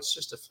like, oh, it's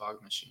just a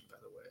fog machine, by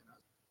the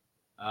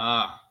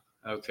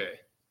way. Okay.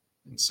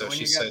 And so when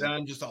she you got said,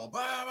 done, just all,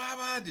 bah, bah,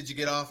 bah, did you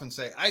get off and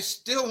say, I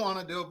still want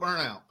to do a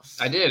burnout?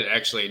 I did,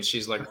 actually. And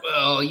she's like,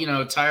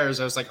 well, tires.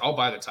 I was like, I'll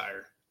buy the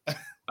tire.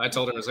 I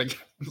told her, I was like,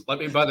 let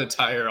me buy the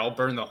tire. I'll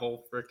burn the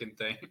whole freaking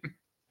thing.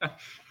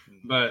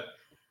 But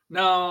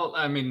no,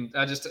 I mean,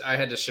 I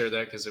had to share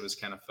that because it was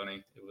kind of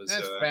funny. It was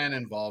That's fan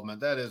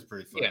involvement. That is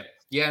pretty funny.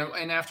 Yeah.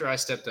 And after I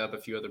stepped up, a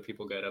few other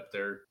people got up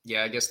there.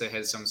 Yeah, I guess they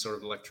had some sort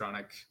of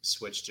electronic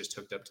switch just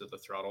hooked up to the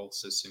throttle.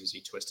 So as soon as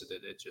you twisted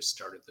it, it just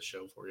started the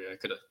show for you. I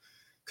could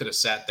have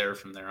sat there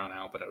from there on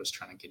out, but I was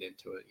trying to get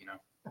into it,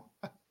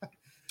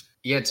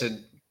 Yeah,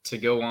 to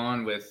go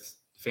on with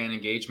fan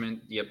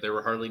engagement. Yep, there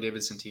were Harley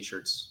Davidson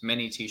t-shirts.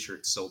 Many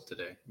t-shirts sold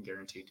today,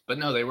 guaranteed. But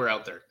no, they were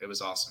out there. It was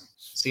awesome.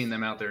 Seeing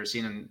them out there,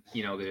 seeing them,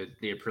 the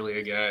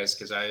Aprilia guys,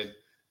 because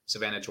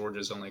Savannah, Georgia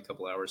is only a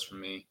couple hours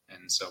from me,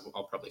 and so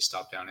I'll probably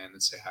stop down in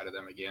and say hi to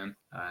them again.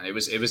 It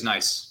was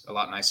nice, a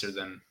lot nicer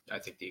than I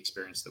think the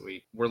experience that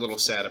we were a little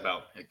sad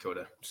about at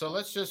COTA. So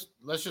let's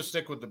just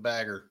stick with the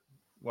bagger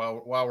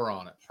while we're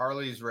on it.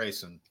 Harley's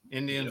racing,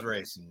 Indians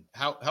racing.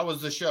 How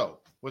was the show?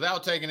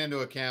 Without taking into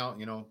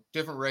account,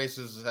 different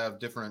races have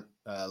different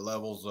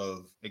levels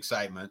of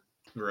excitement.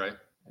 Right.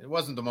 It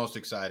wasn't the most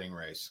exciting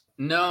race.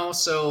 No,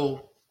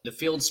 so the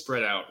field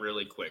spread out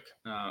really quick.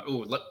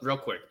 Real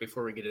quick,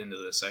 before we get into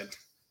this,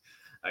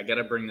 I got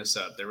to bring this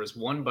up. There was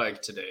one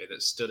bike today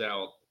that stood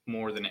out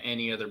more than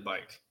any other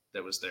bike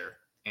that was there.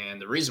 And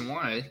the reason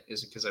why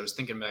is because I was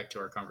thinking back to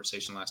our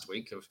conversation last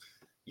week of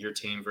your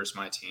team versus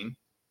my team.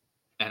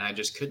 And I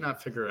just could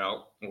not figure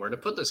out where to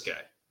put this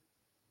guy.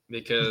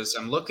 Because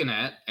I'm looking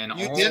at and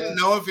you didn't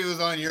know if he was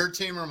on your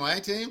team or my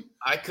team?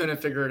 I couldn't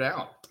figure it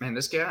out. Man,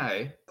 this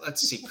guy,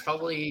 let's see,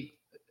 probably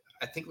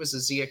I think it was a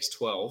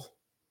ZX12,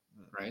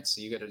 right? So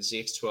you got a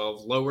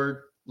ZX12 lowered,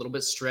 a little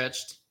bit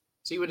stretched.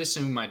 So you would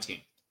assume my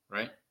team,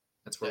 right?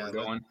 That's where we're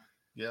going.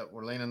 Yeah,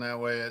 we're leaning that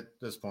way at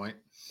this point.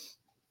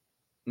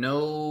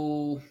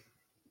 No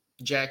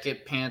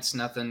jacket, pants,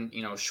 nothing,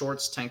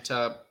 shorts, tank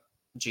top,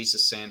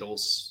 Jesus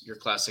sandals, your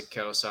classic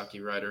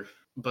Kawasaki rider.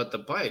 But the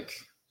bike,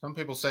 some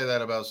people say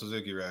that about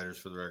Suzuki riders,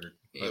 for the record.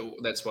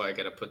 That's why I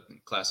got to put the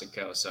classic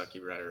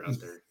Kawasaki rider out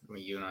there. I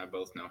mean, you and I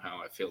both know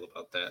how I feel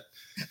about that.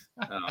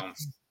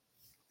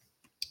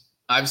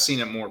 I've seen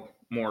it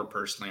more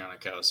personally on a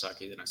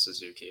Kawasaki than a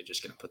Suzuki. I'm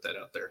just going to put that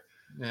out there.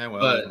 Yeah,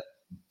 well. But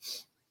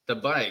the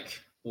bike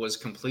was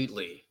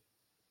completely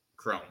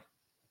chrome.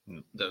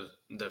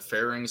 The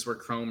fairings were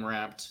chrome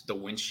wrapped. The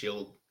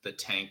windshield, the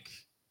tank,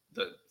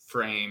 the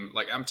frame.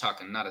 Like, I'm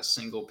talking not a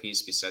single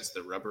piece besides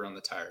the rubber on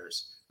the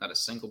tires. Not a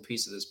single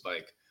piece of this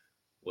bike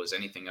was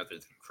anything other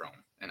than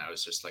chrome. And I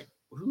was just like,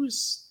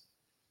 whose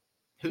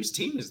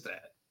team is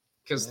that?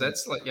 Because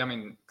that's like, I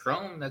mean,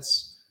 chrome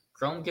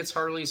gets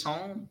Harley's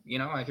home.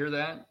 I hear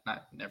that. I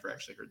never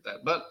actually heard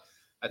that, but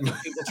I think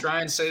people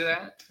try and say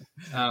that.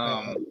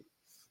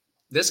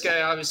 This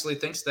guy obviously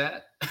thinks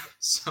that.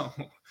 So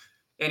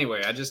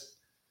anyway, I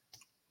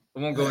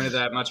won't go into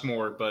that much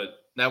more, but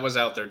that was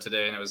out there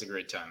today and it was a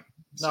great time.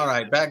 So, all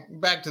right,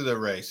 back to the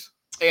race.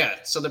 Yeah.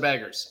 So the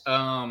baggers,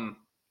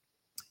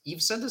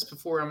 you've said this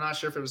before. I'm not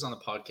sure if it was on the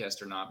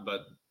podcast or not,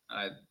 but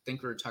I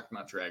think we were talking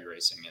about drag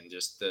racing and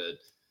just the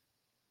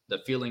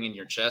feeling in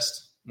your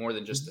chest more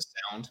than just the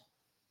sound.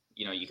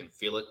 You can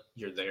feel it.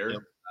 You're there.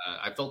 Yep.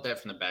 I felt that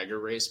from the bagger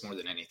race more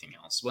than anything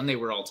else when they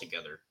were all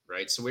together,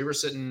 right? So we were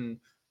sitting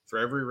for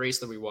every race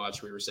that we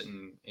watched. We were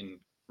sitting in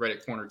right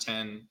at corner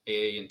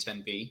 10A and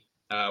 10B,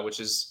 which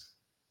is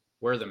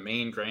where the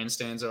main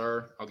grandstands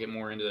are. I'll get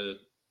more into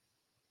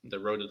the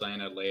Road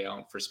Atlanta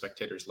layout for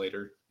spectators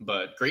later,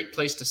 but great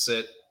place to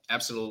sit.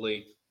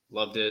 Absolutely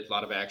loved it. A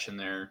lot of action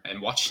there,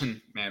 and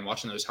watching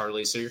those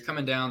Harleys. So you're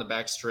coming down the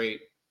back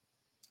straight,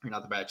 or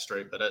not the back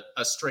straight, but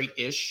a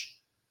straight-ish,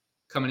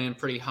 coming in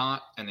pretty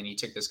hot, and then you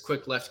take this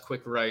quick left,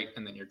 quick right,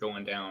 and then you're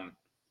going down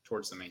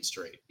towards the main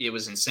straight. It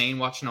was insane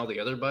watching all the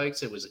other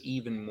bikes. It was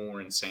even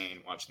more insane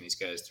watching these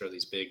guys throw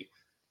these big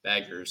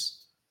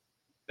baggers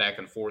back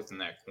and forth in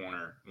that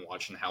corner and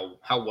watching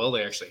how well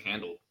they actually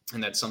handled.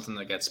 And that's something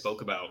that got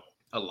spoke about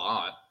a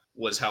lot,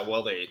 was how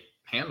well they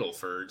handle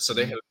so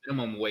they have a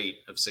minimum weight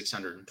of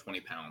 620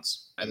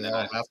 pounds. And then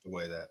I have to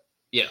weigh that.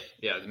 Yeah.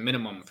 The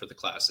minimum for the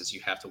class is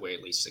you have to weigh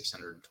at least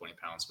 620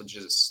 pounds, which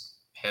is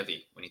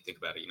heavy when you think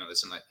about it.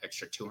 There's an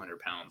extra 200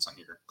 pounds on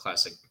your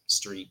classic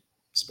street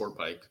sport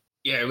bike.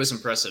 Yeah, it was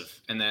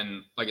impressive. And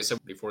then, like I said,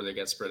 before they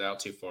got spread out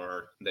too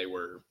far, they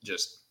were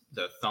just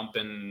the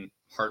thumping,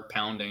 heart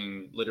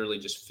pounding, literally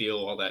just feel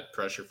all that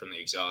pressure from the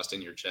exhaust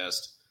in your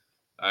chest.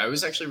 It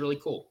was actually really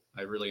cool.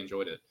 I really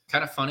enjoyed it.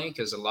 Kind of funny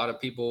because a lot of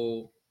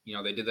people,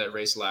 they did that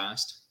race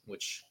last,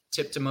 which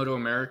tip to Moto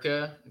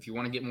America. If you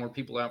want to get more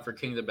people out for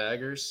King of the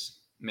Baggers,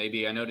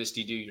 maybe I noticed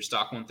you do your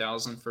stock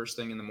 1000 first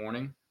thing in the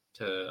morning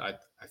I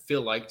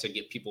feel like to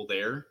get people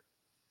there.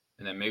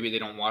 And then maybe they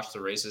don't watch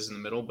the races in the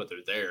middle, but they're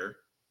there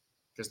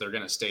because they're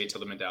going to stay till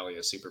the Medallia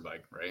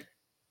Superbike, right?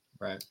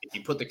 Right. If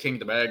you put the King of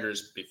the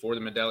Baggers before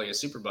the Medallia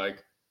Superbike,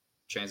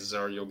 chances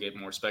are you'll get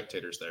more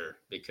spectators there,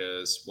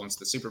 because once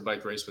the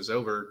Superbike race was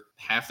over,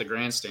 half the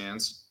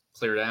grandstands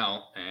cleared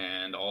out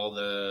and all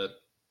the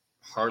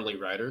Harley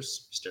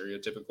riders,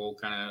 stereotypical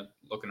kind of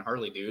looking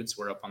Harley dudes,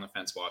 were up on the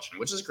fence watching,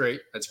 which is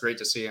great. That's great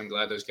to see. I'm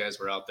glad those guys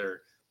were out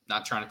there,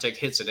 not trying to take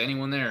hits at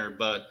anyone there,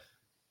 but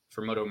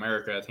for Moto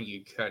America, I think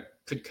you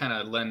could kind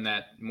of lend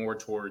that more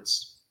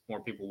towards more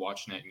people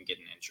watching it and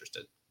getting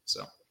interested.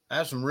 So I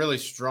have some really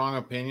strong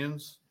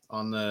opinions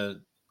on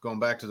going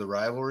back to the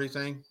rivalry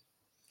thing.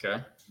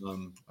 okay.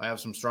 I have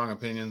some strong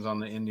opinions on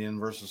the Indian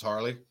versus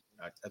Harley.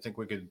 I think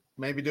we could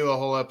maybe do a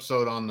whole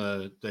episode on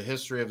the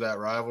history of that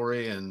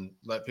rivalry and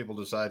let people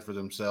decide for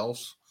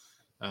themselves.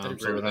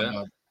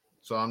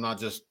 So I'm not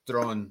just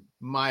throwing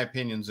my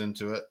opinions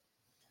into it.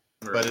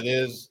 Right. But it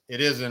is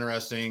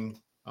interesting.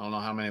 I don't know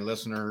how many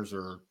listeners,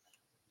 or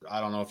I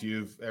don't know if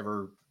you've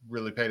ever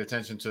really paid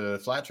attention to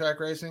flat track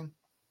racing.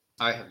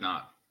 I have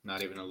not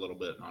even a little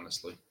bit,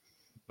 honestly.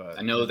 But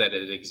I know that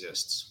it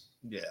exists.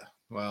 Yeah.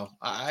 Well,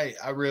 I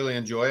really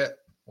enjoy it.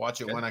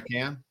 Watch it when I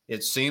can.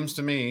 It seems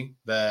to me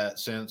that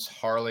since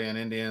Harley and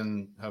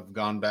Indian have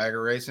gone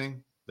bagger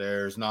racing,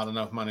 there's not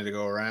enough money to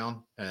go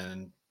around,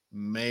 and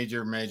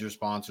major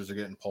sponsors are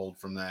getting pulled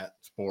from that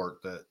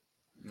sport.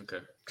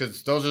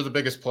 Because those are the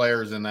biggest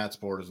players in that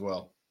sport as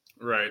well.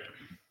 Right.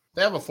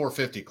 They have a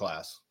 450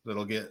 class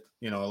that'll get,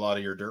 a lot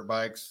of your dirt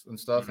bikes and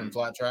stuff in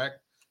flat track,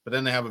 but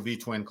then they have a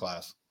V-twin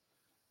class.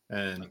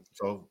 And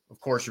so, of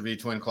course, your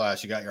V-twin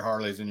class, you got your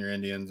Harleys and your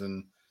Indians,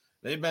 and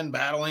they've been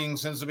battling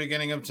since the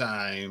beginning of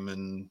time.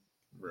 And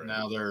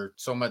now they're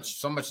so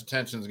much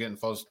attention is getting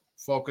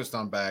focused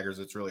on baggers.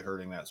 It's really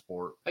hurting that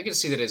sport. I can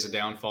see that as a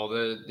downfall.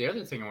 The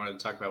other thing I wanted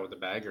to talk about with the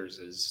baggers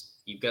is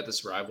you've got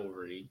this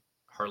rivalry,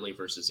 Harley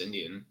versus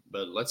Indian,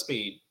 but let's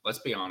be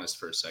honest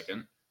for a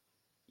second.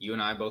 You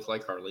and I both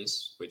like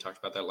Harleys. We talked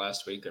about that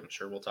last week. I'm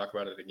sure we'll talk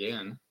about it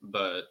again.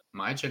 But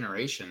my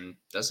generation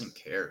doesn't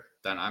care.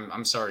 Then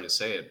I'm sorry to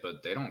say it,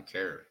 but they don't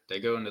care. They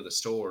go into the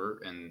store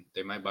and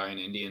they might buy an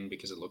Indian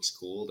because it looks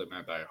cool. They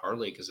might buy a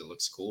Harley because it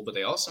looks cool, but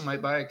they also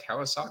might buy a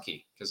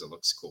Kawasaki because it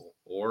looks cool,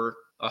 or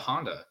a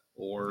Honda,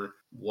 or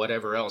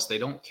whatever else. They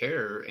don't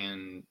care.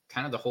 And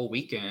kind of the whole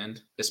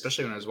weekend,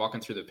 especially when I was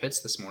walking through the pits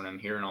this morning,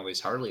 hearing all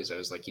these Harleys, I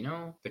was like,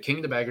 the King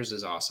of the Baggers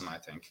is awesome, I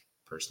think,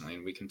 personally,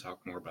 and we can talk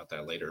more about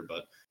that later.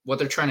 But what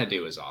they're trying to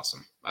do is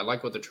awesome. I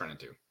like what they're trying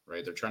to do,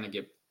 right? They're trying to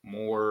get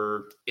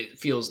more, it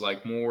feels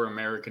like more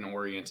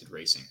American-oriented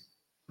racing,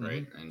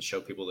 right? And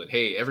show people that,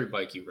 hey, every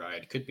bike you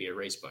ride could be a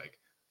race bike.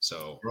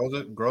 So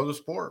grow the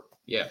sport.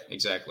 Yeah,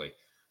 exactly.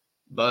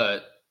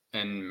 But,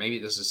 and maybe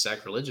this is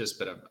sacrilegious,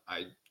 but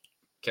I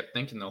kept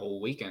thinking the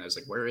whole weekend, I was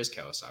like, where is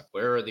Kawasaki?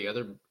 Where are the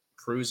other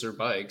cruiser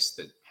bikes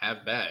that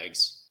have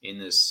bags in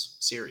this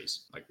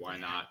series? Like, why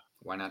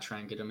not try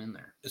and get them in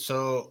there?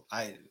 So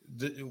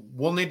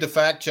we'll need to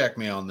fact check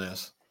me on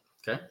this.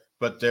 Okay.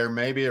 But there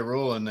may be a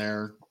rule in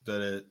there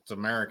that it's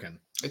American.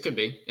 It could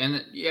be.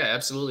 And yeah,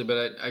 absolutely.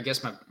 But I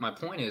guess my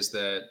point is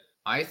that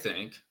I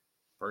think,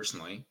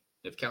 personally,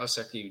 if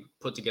Kawasaki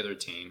put together a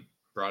team,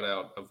 brought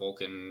out a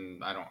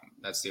Vulcan,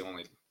 that's the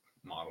only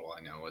model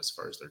I know as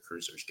far as their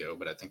cruisers go,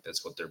 but I think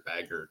that's what their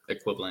bagger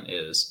equivalent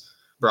is.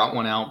 Brought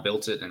one out,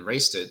 built it, and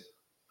raced it,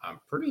 I'm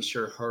pretty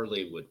sure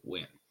Harley would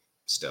win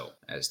still,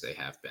 as they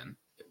have been.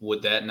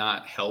 Would that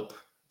not help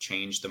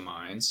change the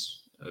minds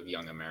of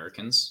young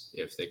Americans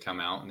if they come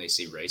out and they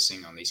see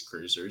racing on these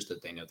cruisers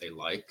that they know they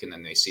like, and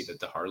then they see that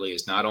the Harley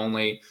is not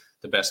only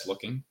the best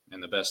looking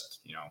and the best,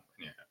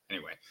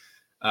 anyway,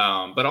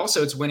 but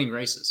also it's winning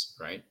races,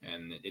 right?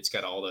 And it's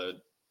got all the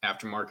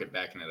aftermarket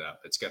backing it up.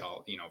 It's got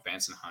all,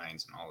 Vance and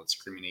Hines and all its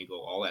Screaming Eagle,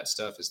 all that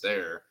stuff is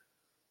there.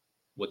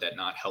 Would that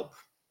not help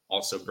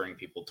also bring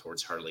people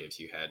towards Harley if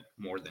you had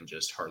more than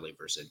just Harley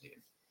versus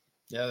Indian?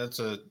 Yeah, that's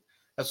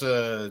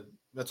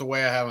a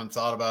way I haven't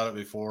thought about it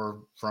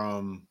before.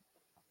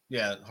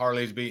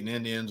 Harleys beating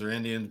Indians or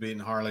Indians beating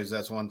Harleys,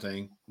 that's one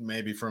thing.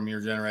 Maybe from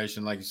your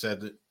generation, like you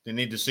said, that they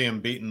need to see them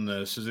beating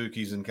the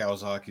Suzukis and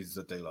Kawasaki's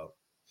that they love.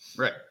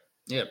 Right.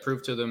 Yeah,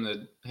 prove to them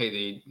that,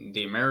 hey,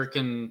 the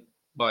American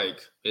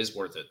bike is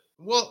worth it.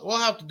 We'll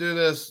have to do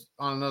this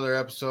on another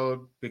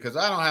episode because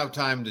I don't have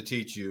time to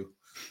teach you.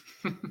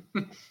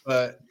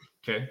 But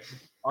okay,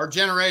 our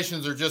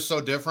generations are just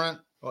so different.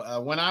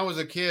 When I was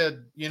a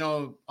kid,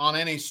 on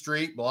any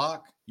street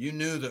block, you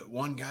knew that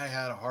one guy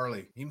had a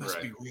Harley. He must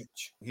be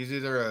rich. He's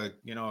either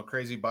a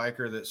crazy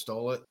biker that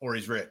stole it, or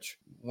he's rich,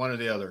 one or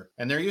the other.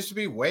 And there used to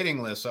be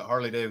waiting lists at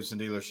Harley Davidson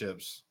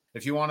dealerships.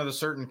 If you wanted a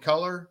certain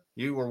color,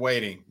 you were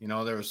waiting.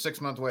 There was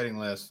 6-month waiting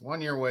list,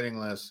 1-year waiting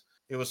list.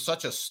 It was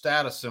such a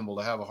status symbol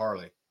to have a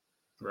Harley.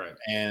 Right.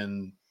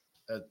 And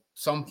at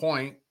some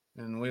point,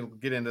 and we'll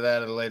get into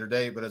that at a later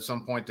date, but at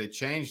some point they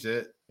changed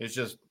it. It's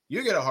just,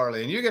 you get a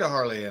Harley and you get a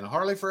Harley and a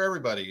Harley for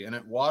everybody. And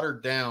it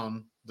watered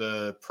down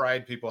the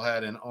pride people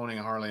had in owning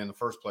a Harley in the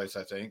first place,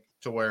 I think,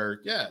 to where,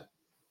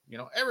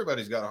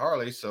 everybody's got a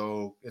Harley.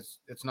 So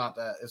it's not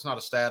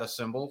a status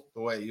symbol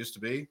the way it used to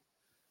be.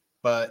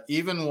 But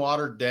even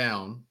watered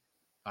down,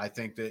 I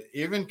think that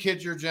even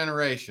kids your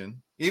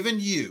generation, even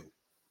you,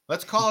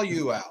 let's call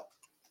you out.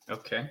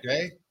 Okay.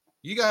 Okay.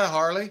 You got a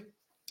Harley.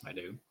 I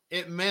do.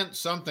 It meant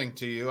something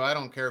to you. I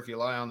don't care if you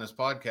lie on this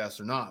podcast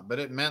or not, but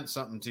it meant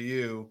something to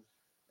you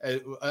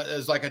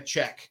as like a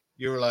check.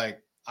 You were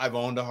like, I've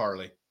owned a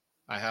Harley.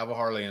 I have a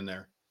Harley in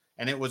there.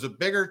 And it was a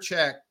bigger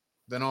check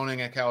than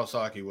owning a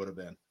Kawasaki would have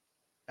been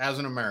as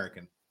an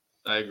American.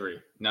 I agree.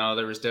 No,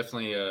 there was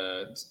definitely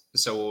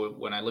so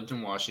when I lived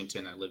in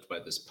Washington, I lived by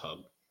this pub,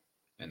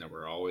 and there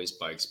were always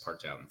bikes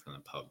parked out in front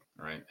of the pub,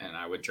 right? And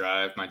I would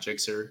drive my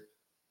Gixxer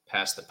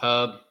past the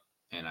pub,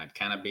 and I'd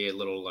kind of be a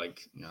little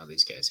like,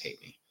 these guys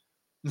hate me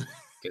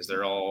because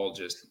they're all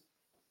just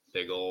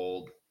big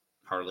old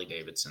Harley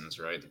Davidsons,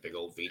 right? The big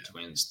old V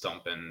twins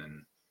thumping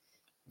and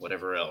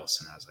whatever else.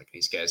 And I was like,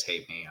 these guys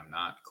hate me. I'm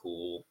not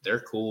cool.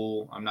 They're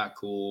cool. I'm not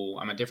cool.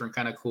 I'm a different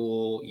kind of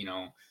cool.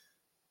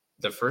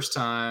 The first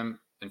time,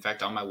 in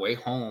fact, on my way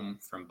home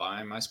from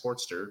buying my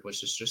Sportster,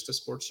 which is just a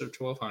Sportster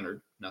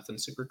 1200, nothing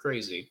super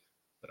crazy.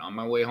 But on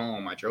my way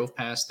home, I drove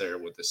past there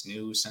with this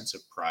new sense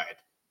of pride.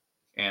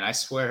 And I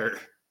swear,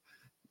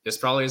 this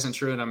probably isn't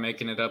true and I'm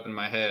making it up in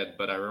my head,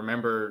 but I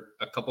remember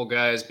a couple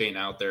guys being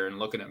out there and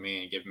looking at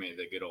me and giving me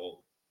the good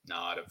old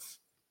nod of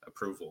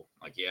approval.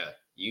 Like, yeah,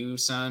 you,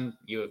 son,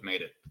 you have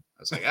made it.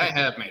 I was like, I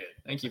have made it.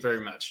 Thank you very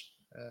much.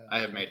 I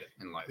have made it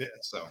in life.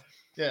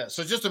 Yeah.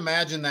 So just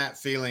imagine that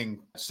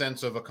feeling,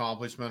 sense of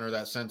accomplishment, or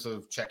that sense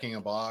of checking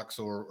a box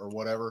or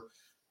whatever,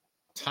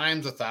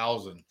 times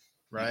 1,000,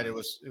 right?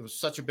 Mm-hmm. It was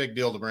such a big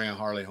deal to bring a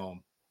Harley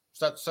home.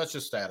 Such a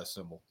status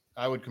symbol.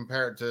 I would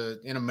compare it to,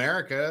 in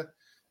America,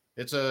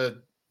 it's a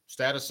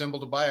status symbol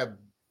to buy a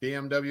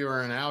BMW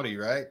or an Audi,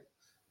 right?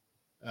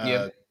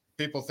 Yeah.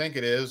 People think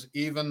it is,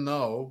 even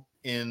though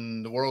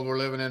in the world we're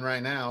living in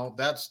right now,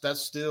 that's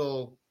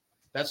still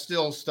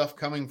stuff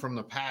coming from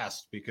the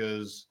past,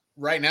 because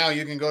right now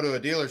you can go to a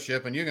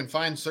dealership and you can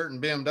find certain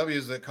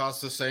BMWs that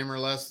cost the same or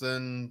less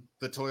than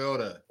the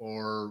Toyota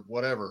or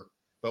whatever.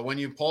 But when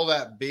you pull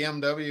that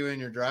BMW in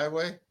your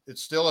driveway,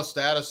 it's still a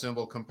status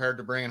symbol compared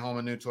to bringing home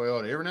a new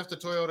Toyota, even if the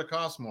Toyota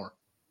costs more.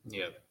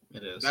 Yeah,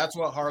 it is. That's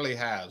what Harley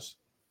has.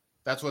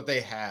 That's what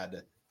they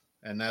had.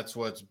 And that's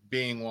what's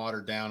being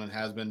watered down and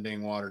has been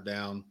being watered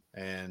down.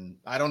 And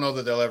I don't know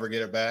that they'll ever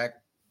get it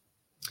back.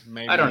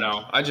 Maybe. I don't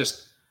know.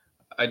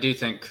 I do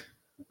think,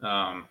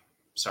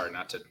 sorry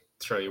not to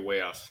throw you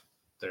way off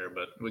there,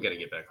 but we got to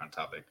get back on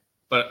topic.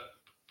 But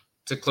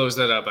to close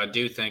that up, I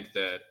do think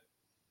that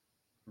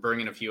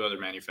bringing a few other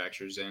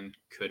manufacturers in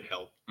could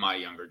help my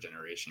younger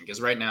generation, because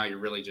right now you're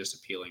really just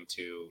appealing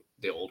to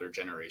the older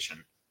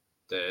generation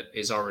that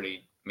is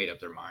already made up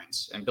their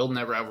minds, and building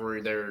that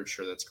rivalry there.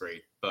 Sure, that's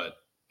great, but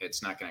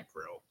it's not going to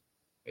grow.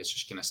 It's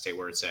just going to stay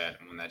where it's at.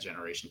 And when that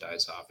generation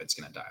dies off, it's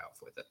going to die off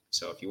with it.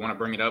 So if you want to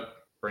bring it up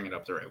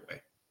the right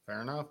way.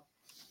 Fair enough.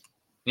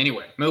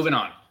 Anyway, moving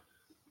on,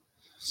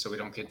 so we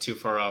don't get too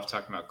far off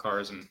talking about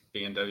cars and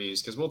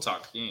BMWs, because we'll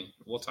talk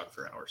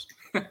for hours.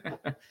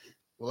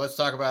 Well, let's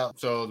talk about,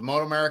 so the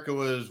Moto America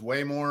was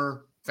way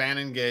more fan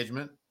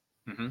engagement.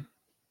 Mm-hmm.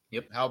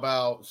 Yep. How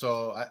about,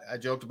 so I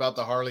joked about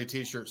the Harley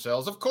t-shirt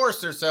sales. Of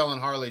course they're selling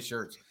Harley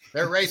shirts.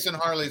 They're racing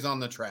Harleys on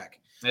the track.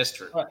 That's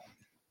true. But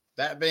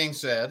that being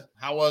said,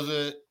 how was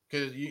it?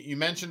 Because you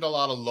mentioned a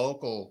lot of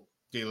local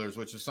dealers,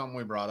 which is something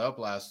we brought up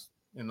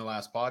in the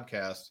last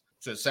podcast.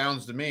 So it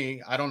sounds to me,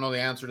 I don't know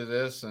the answer to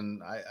this,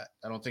 and I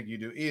don't think you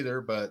do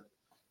either, but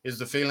is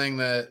the feeling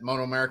that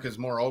Moto America is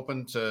more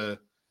open to,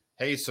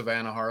 hey,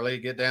 Savannah Harley,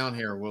 get down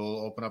here. We'll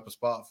open up a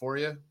spot for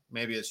you.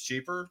 Maybe it's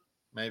cheaper.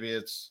 Maybe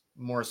it's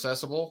more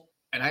accessible.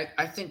 And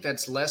I think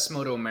that's less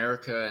Moto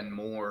America and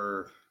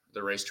more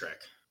the racetrack.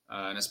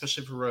 And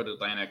especially for Road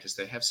Atlanta, because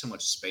they have so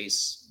much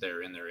space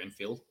there in their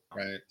infield.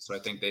 Right. So I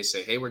think they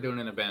say, hey, we're doing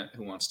an event.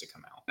 Who wants to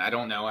come out? And I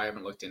don't know. I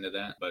haven't looked into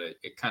that, but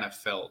it kind of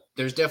felt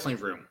there's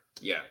definitely room.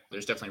 Yeah,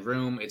 there's definitely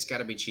room. It's got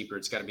to be cheaper.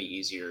 It's got to be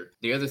easier.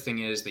 The other thing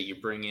is that you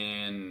bring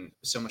in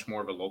so much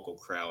more of a local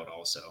crowd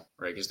also,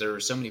 right? Because there are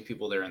so many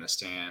people there in the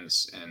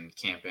stands and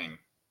camping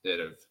that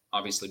have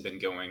obviously been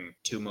going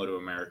to Moto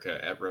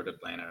America at Road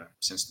Atlanta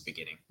since the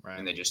beginning. Right.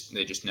 And they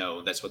just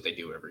know that's what they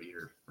do every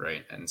year,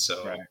 right? And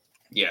so, right.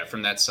 Yeah,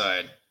 from that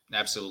side,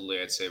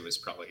 absolutely, I'd say it was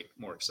probably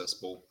more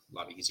accessible, a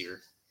lot easier.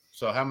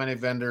 So how many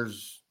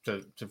vendors,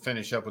 to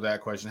finish up with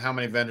that question, how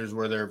many vendors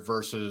were there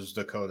versus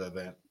the COTA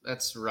event?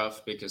 That's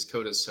rough because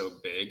COTA's so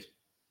big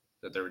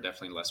that there were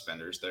definitely less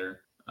vendors there,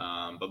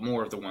 but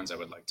more of the ones I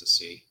would like to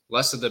see.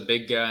 Less of the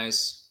big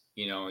guys,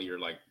 you're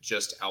like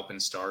just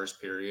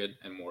Alpenstars period,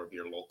 and more of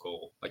your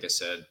local, like I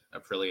said,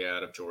 Aprilia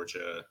out of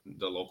Georgia,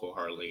 the local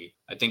Harley.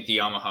 I think the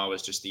Yamaha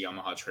was just the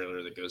Yamaha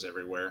trailer that goes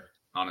everywhere,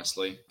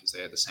 honestly, because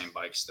they had the same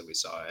bikes that we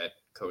saw at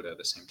COTA,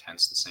 the same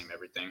tents, the same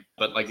everything.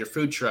 But like your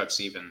food trucks,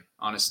 even,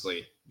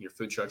 honestly, your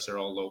food trucks are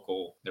all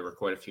local. There were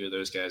quite a few of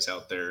those guys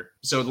out there.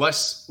 So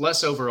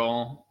less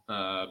overall,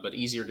 but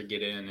easier to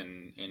get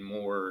in and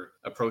more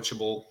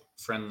approachable,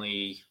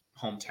 friendly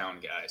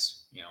hometown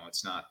guys.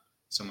 It's not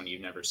someone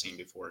you've never seen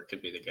before. It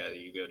could be the guy that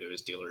you go to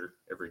his dealer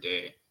every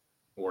day.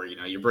 Or,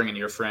 you're bringing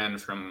your friend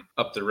from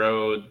up the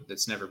road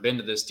that's never been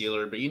to this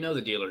dealer, but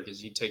the dealer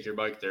because you take your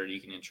bike there,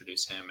 you can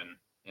introduce him and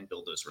and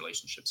build those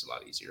relationships a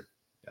lot easier.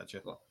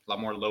 Gotcha. A lot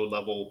more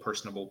low-level,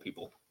 personable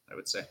people, I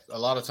would say. A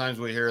lot of times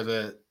we hear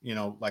that,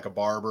 like a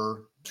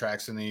barber,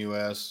 tracks in the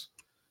U.S.,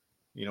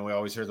 we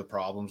always hear the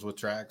problems with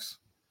tracks.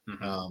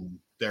 Mm-hmm.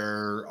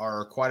 There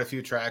are quite a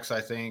few tracks,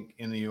 I think,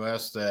 in the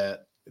U.S.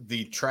 that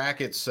the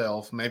track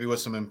itself, maybe with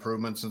some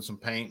improvements and some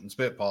paint and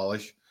spit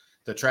polish,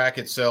 the track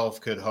itself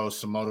could host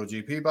some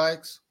MotoGP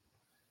bikes,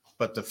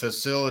 but the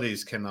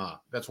facilities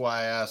cannot. That's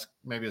why I asked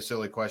maybe a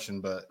silly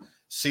question, but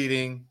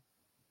seating,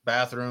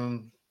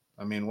 bathroom,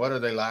 what are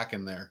they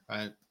lacking there?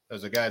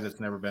 As a guy that's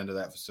never been to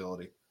that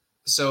facility.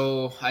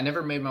 So I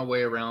never made my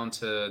way around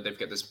to, they've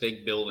got this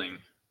big building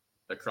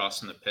across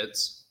from the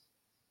pits.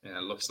 And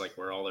it looks like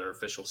where all their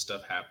official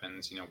stuff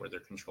happens, where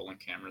they're controlling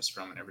cameras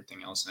from and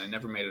everything else. And I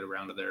never made it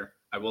around to there.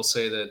 I will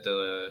say that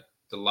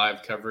the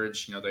live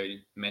coverage, they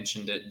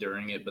mentioned it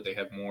during it, but they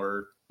have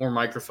more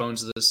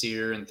microphones this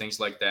year and things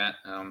like that.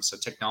 So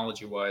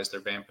technology wise,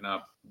 they're vamping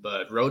up.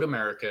 But Road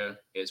America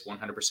is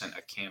 100%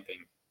 a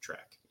camping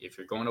track. If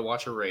you're going to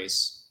watch a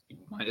race, you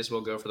might as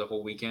well go for the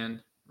whole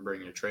weekend.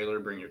 Bring your trailer,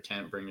 bring your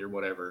tent, bring your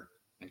whatever,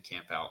 and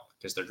camp out.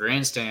 Because their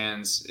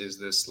grandstands is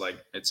this,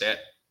 it's at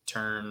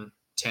turn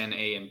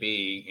 10A and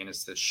B, and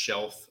it's this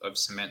shelf of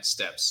cement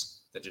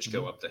steps that just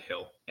go up the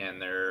hill.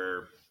 And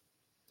they're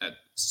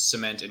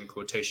cement in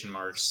quotation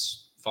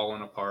marks,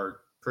 falling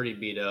apart, pretty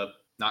beat up,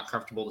 not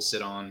comfortable to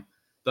sit on.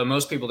 But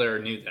most people there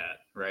knew that,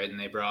 right? And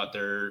they brought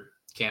their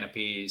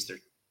canopies,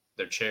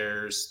 their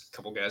chairs. A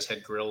couple guys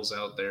had grills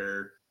out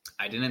there.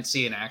 I didn't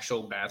see an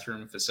actual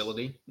bathroom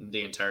facility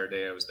the entire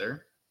day I was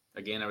there.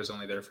 Again, I was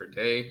only there for a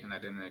day, and I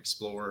didn't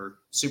explore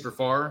super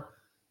far.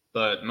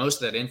 But most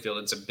of that infield,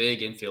 it's a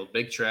big infield,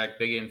 big track,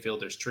 big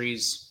infield. There's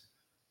trees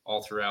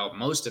all throughout.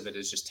 Most of it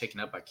is just taken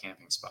up by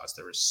camping spots.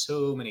 There were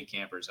so many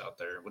campers out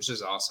there, which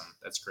is awesome.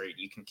 That's great.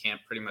 You can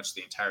camp pretty much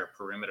the entire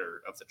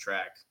perimeter of the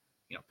track.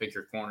 Pick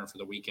your corner for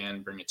the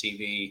weekend, bring a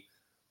TV,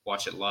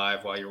 watch it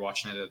live while you're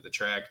watching it at the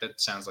track. That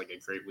sounds like a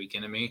great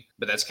weekend to me,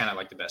 but that's kind of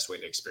like the best way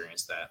to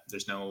experience that.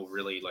 There's no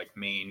really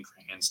main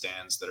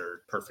grandstands that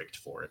are perfect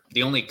for it.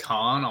 The only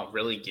con I'll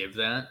really give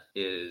that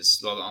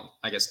is, well,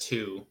 I guess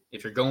two.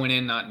 If you're going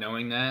in not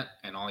knowing that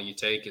and all you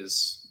take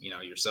is,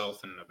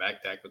 yourself and a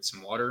backpack with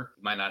some water,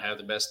 you might not have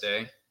the best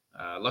day.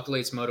 Luckily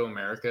it's Moto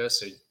America,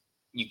 so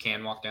you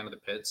can walk down to the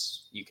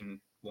pits. You can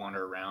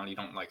wander around. You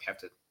don't have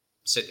to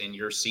sit in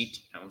your seat,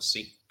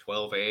 seat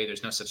 12A.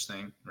 There's no such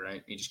thing,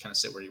 right? You just kind of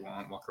sit where you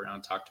want, walk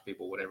around, talk to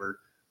people, whatever.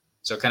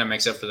 So it kind of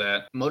makes up for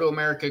that. Moto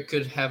America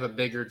could have a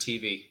bigger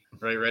TV,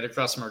 right? Right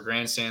across from our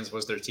grandstands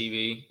was their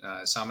TV.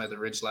 I saw them at the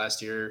Ridge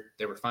last year.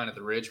 They were fine at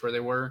the Ridge where they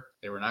were.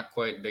 They were not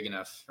quite big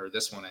enough, or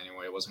this one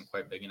anyway. It wasn't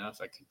quite big enough.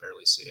 I could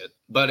barely see it,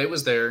 but it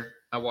was there.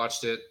 I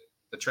watched it.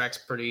 The track's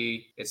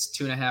it's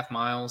 2.5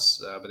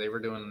 miles, but they were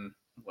doing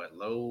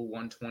low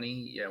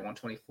 120,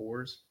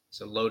 124s.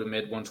 So low to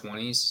mid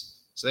 120s.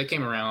 So they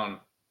came around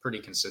pretty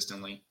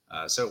consistently.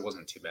 So it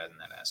wasn't too bad in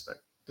that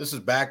aspect. This is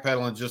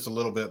backpedaling just a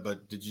little bit,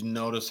 but did you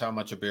notice how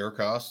much a beer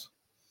costs?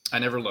 I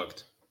never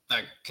looked.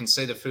 I can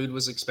say the food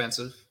was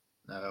expensive.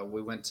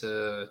 We went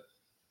to,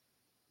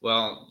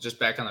 just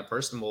back on the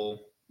personal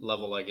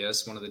level, I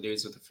guess, one of the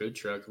dudes with the food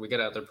truck, we got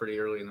out there pretty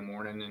early in the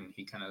morning and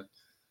he kind of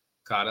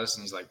caught us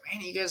and he's like, man,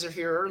 you guys are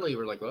here early.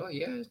 We're like, well,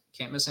 yeah,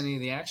 can't miss any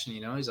of the action,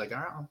 He's like,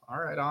 all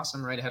right,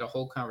 awesome, right? I had a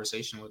whole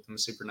conversation with them,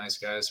 super nice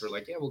guys. So we're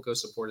like, yeah, we'll go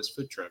support his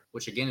food truck,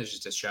 which again is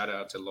just a shout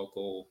out to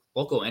local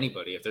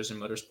anybody. If there's a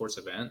motorsports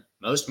event,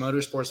 most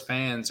motorsports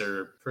fans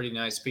are pretty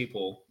nice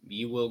people.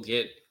 You will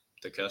get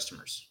the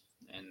customers,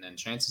 and then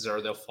chances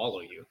are they'll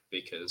follow you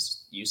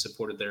because you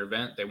supported their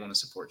event. They want to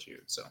support you.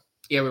 So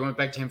yeah, we went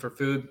back to him for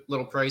food. A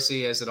little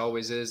pricey as it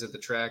always is at the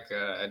track.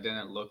 I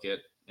didn't look at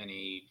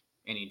any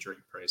drink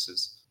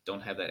prices.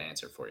 Don't have that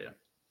answer for you.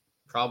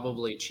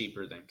 Probably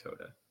cheaper than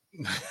Coda.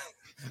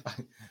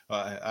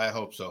 I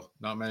hope so.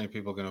 Not many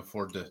people can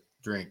afford to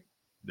drink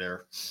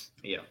there.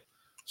 Yeah.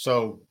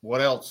 So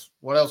what else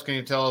can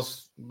you tell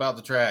us about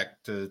the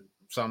track to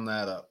sum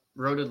that up?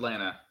 Road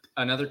Atlanta.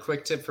 Another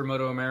quick tip for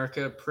Moto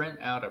America, print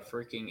out a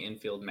freaking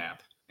infield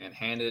map and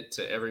hand it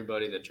to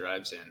everybody that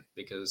drives in,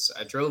 because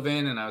I drove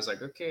in and I was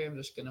like, okay, I'm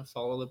just going to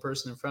follow the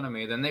person in front of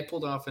me. Then they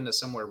pulled off into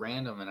somewhere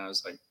random and I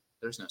was like,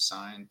 there's no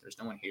sign. There's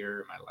no one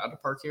here. Am I allowed to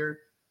park here?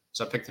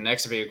 So I picked the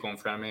next vehicle in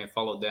front of me and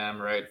followed them,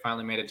 right?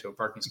 Finally made it to a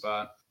parking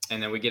spot.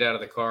 And then we get out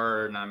of the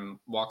car and I'm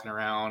walking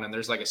around and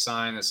there's a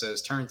sign that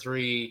says turn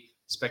 3,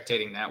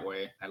 spectating that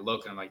way. I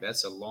look and I'm like,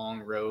 that's a long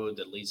road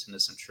that leads into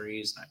some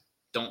trees. And I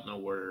don't know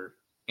where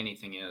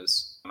anything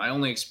is. My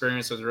only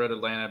experience with Road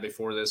Atlanta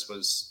before this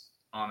was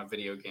on a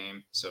video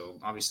game. So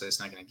obviously it's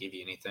not going to give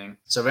you anything.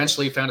 So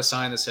eventually found a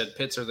sign that said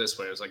pits are this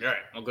way. I was like, all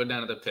right, I'll go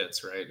down to the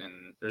pits, right?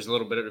 And there's a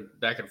little bit of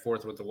back and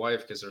forth with the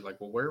wife because they're like,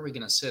 well, where are we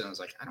going to sit? And I was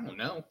like, I don't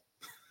know.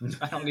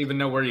 I don't even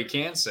know where you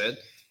can sit.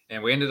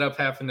 And we ended up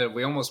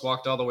we almost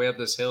walked all the way up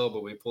this hill,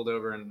 but we pulled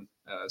over and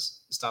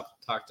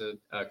stopped to talk to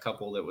a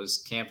couple that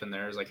was camping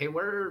there. I was like, hey,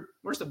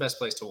 where's the best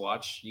place to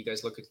watch? You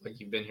guys look like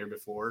you've been here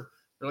before.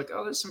 They're like,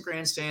 oh, there's some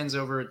grandstands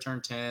over at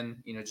turn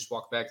 10. Just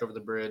walk back over the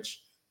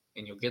bridge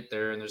and you'll get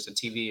there and there's a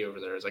TV over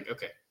there. I was like,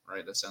 okay,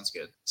 right? That sounds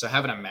good. So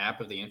having a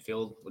map of the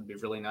infield would be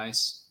really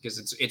nice because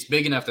it's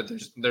big enough that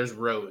there's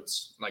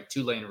roads, like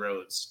 2-lane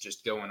roads,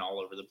 just going all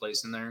over the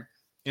place in there.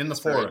 In the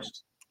It's very-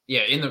 forest.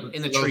 yeah, in the For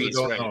those who trees,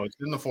 don't right? know, it's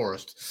in the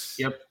forest.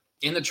 Yep,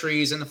 in the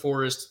trees, in the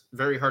forest.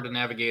 Very hard to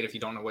navigate if you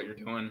don't know what you're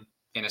doing,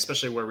 and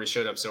especially where we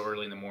showed up so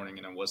early in the morning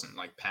and it wasn't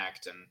like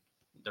packed and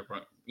there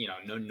were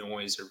no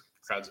noise or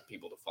crowds of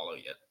people to follow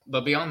yet.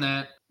 But beyond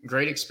that,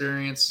 great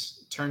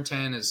experience. Turn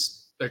 10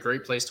 is a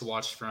great place to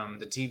watch from.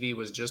 The TV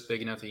was just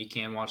big enough that you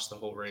can watch the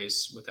whole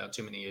race without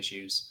too many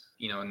issues.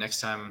 Next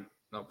time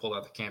I'll pull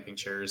out the camping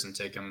chairs and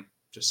take them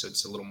just so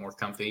it's a little more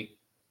comfy.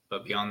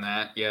 But beyond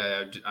that,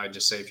 yeah, I'd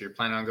just say if you're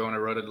planning on going to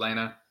Road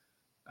Atlanta,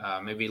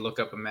 maybe look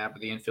up a map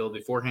of the infield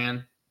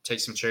beforehand, take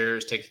some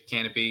chairs, take a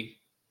canopy,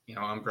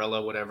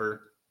 umbrella,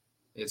 whatever.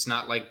 It's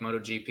not like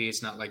MotoGP.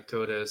 It's not like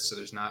COTA, so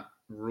there's not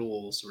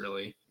rules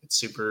really. It's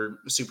super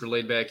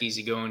laid back,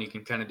 easy going. You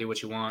can kind of do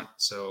what you want.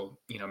 So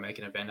make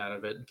an event out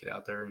of it and get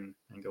out there and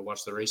go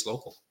watch the race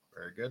local.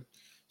 Very good.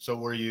 So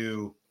were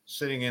you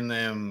sitting in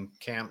them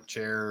camp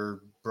chair,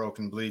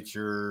 broken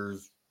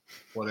bleachers,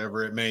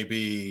 whatever it may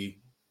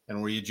be,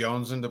 and were you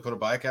jonesing to put a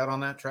bike out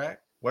on that track?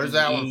 Where's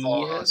that one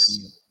fall?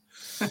 Yes.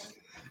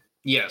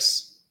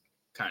 Yes,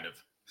 kind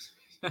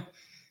of.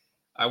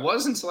 I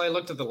was until I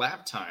looked at the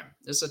lap time.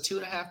 This is a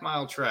 2.5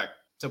 mile track.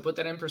 To put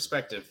that in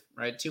perspective,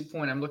 right?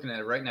 I'm looking at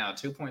it right now,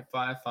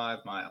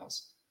 2.55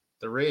 miles.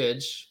 The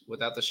ridge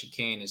without the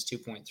chicane is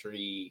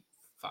 2.35.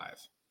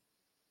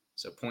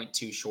 So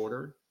 0.2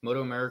 shorter.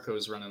 Moto America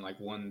is running like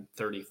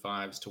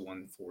 135s to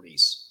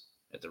 140s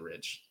at the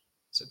ridge.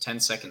 So 10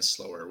 seconds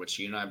slower, which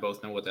you and I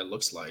both know what that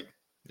looks like.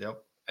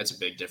 Yep. That's a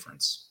big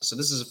difference. So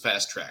this is a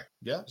fast track.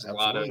 Yeah, there's a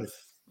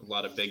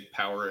lot of big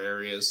power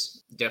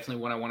areas.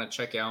 Definitely one I want to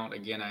check out.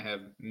 Again, I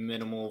have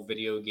minimal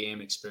video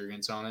game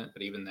experience on it,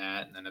 but even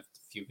that, and then a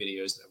few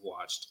videos that I've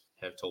watched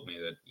have told me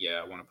that,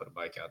 yeah, I want to put a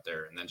bike out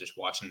there. And then just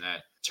watching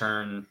that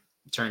turn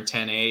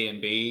 10A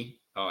and B.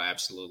 Oh,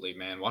 absolutely,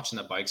 man. Watching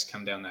the bikes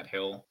come down that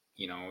hill.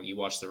 You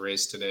watch the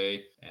race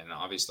today, and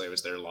obviously I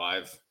was there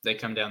live. They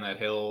come down that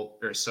hill.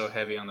 They're so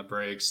heavy on the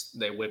brakes.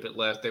 They whip it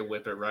left. They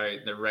whip it right.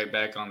 They're right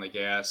back on the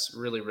gas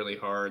really, really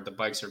hard. The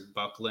bikes are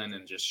buckling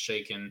and just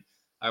shaking.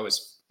 I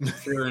was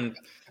fearing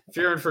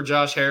for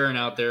Josh Herrin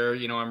out there.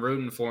 I'm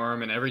rooting for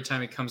him. And every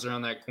time he comes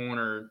around that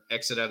corner,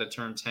 exit out of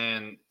turn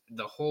 10,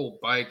 the whole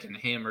bike and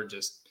him are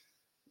just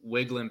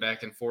wiggling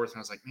back and forth. And I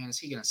was like, man, is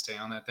he going to stay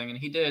on that thing? And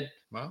he did.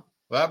 Well,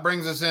 that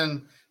brings us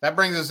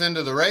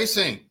into the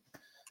racing.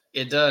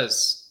 It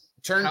does.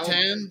 Turn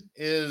 10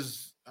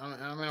 is,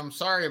 I'm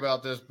sorry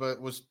about this, but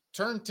was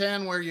turn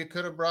 10 where you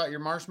could have brought your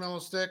marshmallow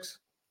sticks?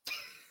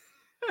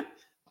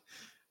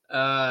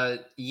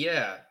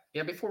 Yeah.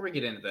 Yeah, before we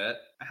get into that,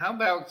 how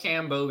about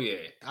Cam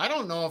Beaubier? I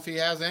don't know if he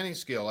has any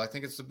skill. I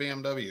think it's the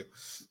BMW.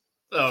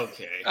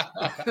 Okay.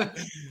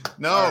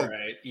 No. All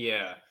right.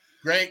 Yeah.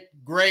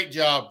 Great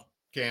job,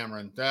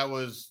 Cameron. That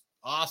was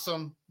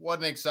awesome. What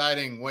an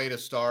exciting way to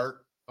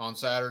start on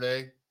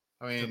Saturday.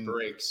 I mean, the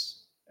brakes.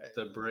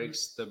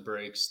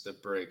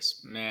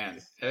 Man,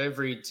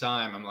 every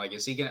time I'm like,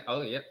 is he gonna?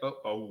 Oh yeah.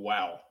 Oh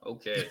wow.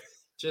 Okay.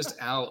 Just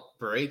out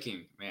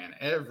braking, man,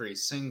 every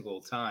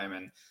single time.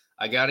 And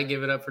I got to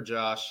give it up for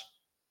Josh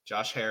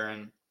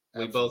Herrin.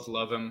 We both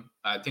love him.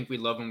 I think we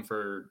love him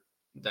for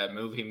that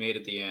move he made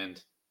at the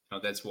end.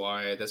 That's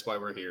why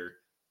we're here.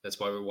 That's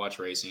why we watch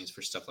racing, is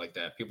for stuff like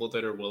that. People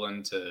that are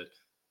willing to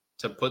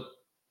put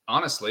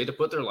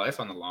their life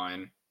on the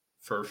line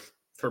for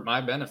my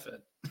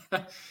benefit.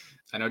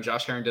 I know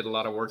Josh Herrin did a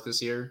lot of work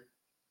this year.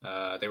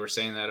 They were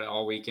saying that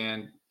all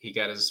weekend. He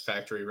got his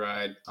factory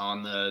ride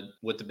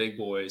with the big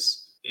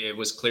boys. It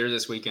was clear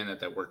this weekend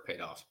that work paid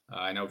off.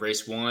 I know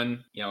race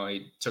 1,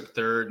 he took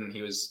third and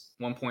he was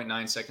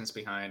 1.9 seconds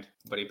behind,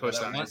 but he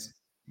posted on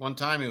one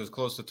time he was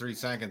close to 3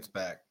 seconds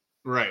back.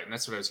 Right. And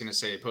that's what I was going to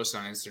say. He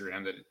posted on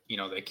Instagram that,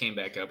 they came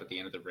back up at the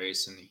end of the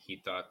race and he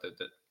thought that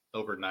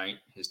overnight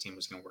his team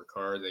was going to work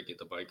hard. They'd get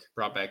the bike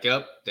brought back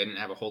up. They didn't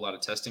have a whole lot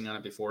of testing on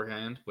it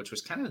beforehand, which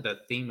was kind of the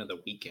theme of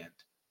the weekend.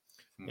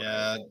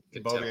 Yeah,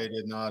 Beaubier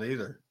did not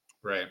either.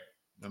 Right.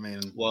 I mean,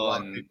 a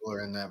lot of people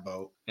are in that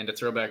boat. And to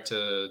throw back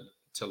to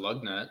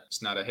Lugnut,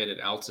 it's not a hit at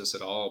Altus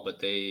at all, but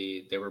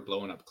they were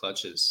blowing up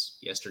clutches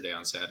yesterday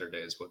on Saturday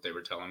is what they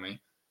were telling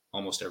me.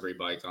 Almost every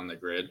bike on the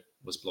grid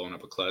was blowing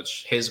up a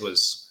clutch. His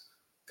was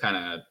kind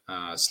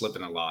of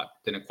slipping a lot.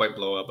 Didn't quite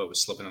blow up, but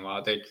was slipping a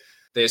lot.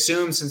 They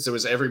assumed, since it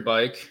was every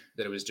bike,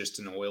 that it was just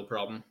an oil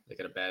problem. They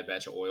got a bad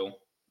batch of oil.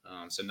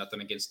 So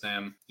nothing against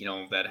them.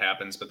 That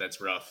happens, but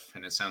that's rough.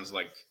 And it sounds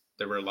like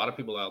there were a lot of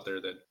people out there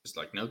that was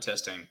like no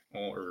testing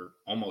or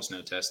almost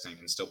no testing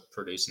and still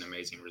producing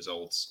amazing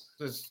results.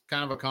 It's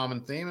kind of a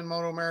common theme in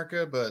Moto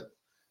America, but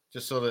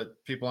just so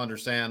that people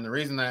understand, the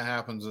reason that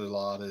happens a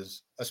lot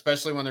is,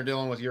 especially when they're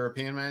dealing with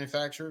European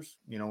manufacturers,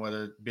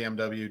 whether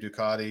BMW,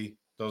 Ducati,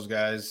 those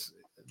guys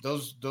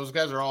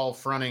are all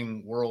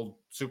fronting World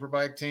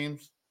Superbike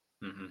teams.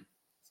 Mm-hmm.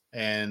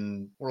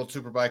 And World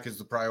Superbike is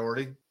the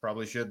priority,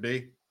 probably should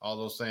be, all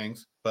those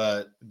things.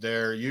 But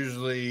they're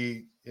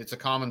usually it's a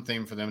common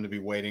theme for them to be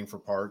waiting for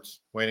parts,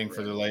 waiting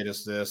for the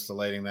latest this, the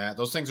latest that.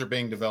 Those things are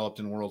being developed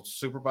in World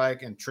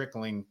Superbike and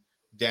trickling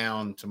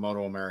down to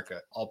Moto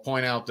America. I'll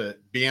point out that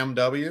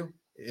BMW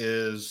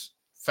is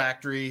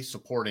factory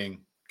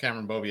supporting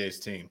Cameron Beaubier's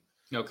team.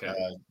 Okay.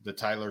 The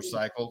Tyler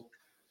cycle.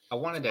 I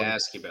wanted to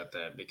ask you about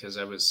that because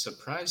I was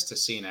surprised to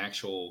see an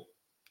actual,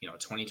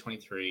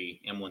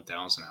 2023 M1000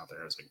 out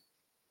there. I was like,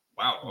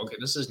 wow, okay,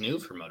 this is new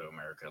for Moto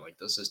America. Like,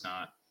 this is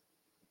not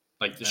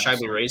like the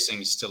Shively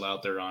Racing is still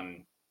out there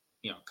on,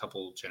 a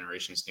couple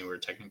generations newer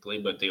technically,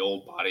 but the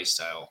old body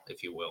style,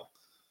 if you will,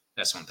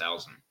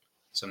 S1000.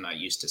 So I'm not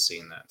used to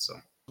seeing that. So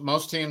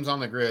most teams on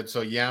the grid, so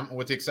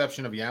with the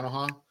exception of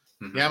Yamaha,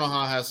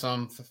 Yamaha has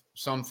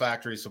some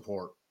factory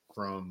support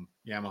from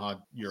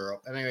Yamaha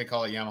Europe. I think they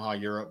call it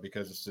Yamaha Europe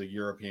because it's the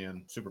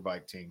European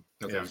Superbike team.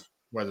 Okay.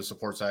 Where the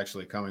support's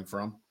actually coming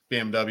from.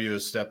 BMW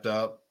has stepped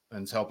up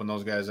and is helping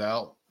those guys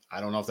out. I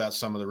don't know if that's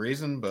some of the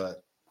reason,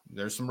 but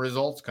there's some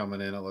results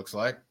coming in, it looks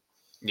like.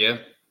 Yeah,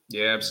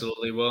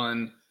 absolutely. Well,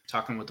 and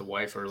talking with the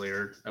wife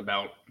earlier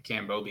about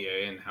Cam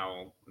Beaubier and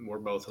how we're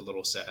both a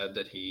little sad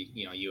that he,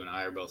 you and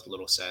I are both a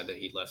little sad that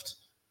he left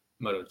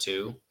Moto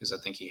 2 because I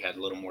think he had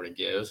a little more to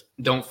give.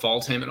 Don't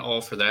fault him at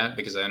all for that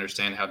because I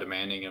understand how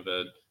demanding of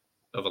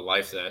a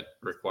life that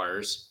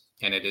requires,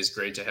 and it is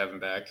great to have him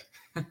back.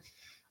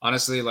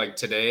 Honestly, like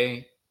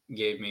today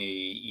gave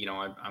me,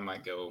 I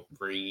might go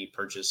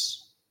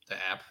repurchase the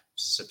app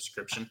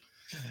subscription.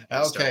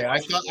 Okay,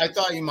 I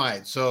thought you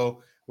might.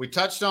 So we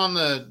touched on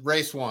the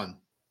race one.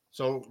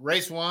 So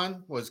race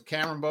one was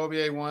Cameron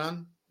Beaubier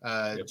won.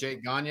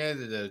 Jake Gagne,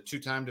 the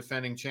two-time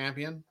defending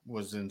champion,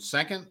 was in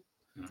second.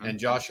 And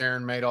Josh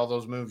Herron made all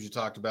those moves you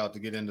talked about to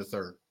get into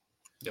third.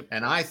 Yep.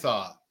 And I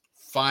thought,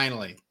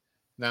 finally,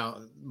 now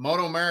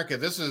Moto America,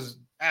 this is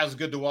as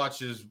good to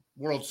watch as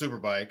World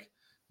Superbike.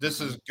 This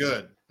is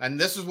good. And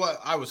this is what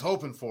I was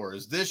hoping for,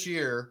 is this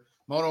year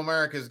Moto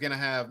America is going to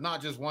have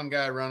not just one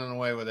guy running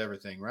away with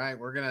everything, right?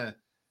 We're going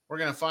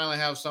to finally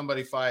have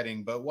somebody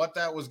fighting. But what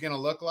that was going to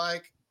look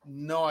like,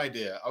 no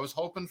idea. I was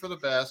hoping for the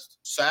best.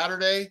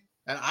 Saturday,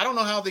 and I don't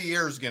know how the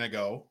year is going to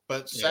go,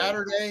 but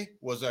Saturday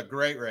was a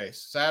great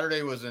race.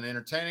 Saturday was an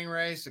entertaining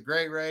race, a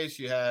great race.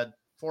 You had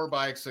 4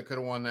 bikes that could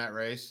have won that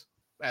race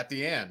at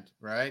the end,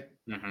 right?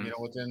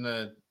 Within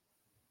the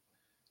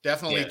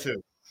definitely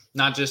 2.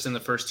 Not just in the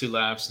first 2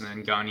 laps, and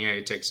then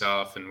Gagne takes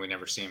off, and we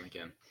never see him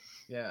again.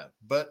 Yeah,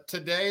 but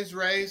today's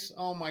race,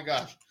 oh my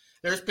gosh.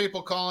 There's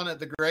people calling it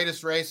the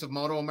greatest race of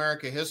Moto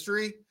America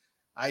history.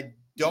 I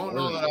don't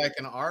know that I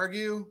can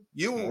argue.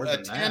 You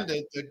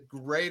attended the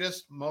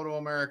greatest Moto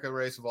America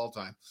race of all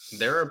time.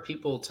 There are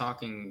people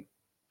talking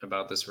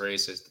about this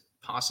race as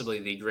possibly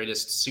the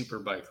greatest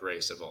superbike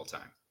race of all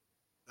time.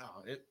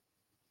 Oh,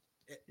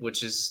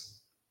 which is,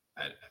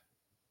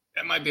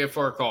 it might be a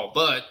far call,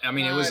 but I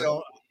mean, it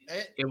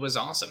was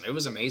awesome. It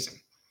was amazing.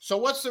 So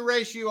what's the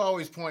race you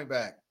always point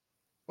back?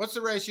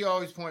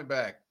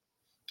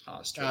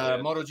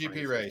 Australia.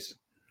 MotoGP race.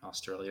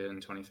 Australia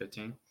in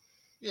 2015.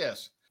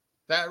 Yes.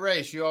 That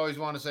race, you always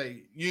want to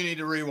say, you need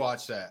to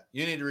rewatch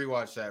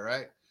that.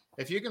 Right?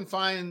 If you can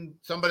find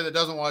somebody that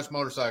doesn't watch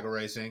motorcycle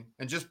racing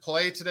and just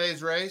play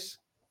today's race,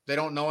 they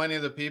don't know any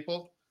of the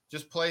people,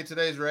 just play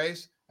today's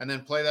race and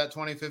then play that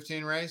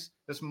 2015 race.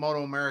 This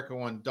Moto America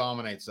one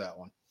dominates that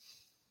one.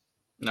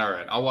 All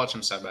right. I'll watch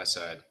them side by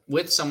side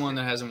with someone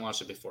that hasn't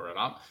watched it before. And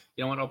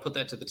I'll put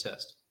that to the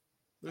test.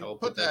 I will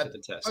put that to the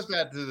test. Put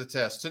that to the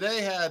test.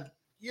 Today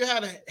you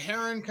had a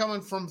Herron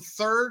coming from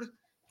third,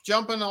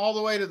 jumping all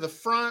the way to the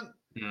front.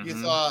 You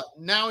thought,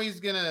 now he's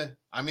going to,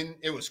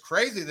 it was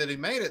crazy that he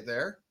made it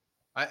there.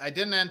 I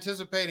didn't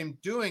anticipate him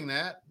doing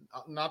that.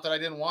 Not that I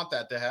didn't want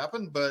that to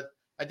happen, but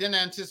I didn't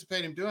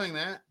anticipate him doing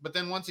that. But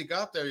then once he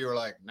got there, you were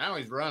like, now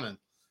he's running.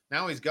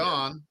 Now he's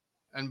gone.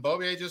 Yeah. And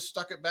Beaubier just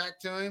stuck it back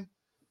to him.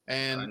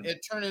 And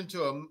it turned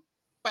into a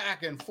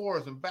back and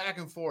forth.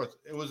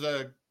 It was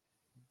a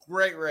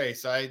great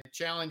race. I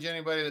challenge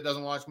anybody that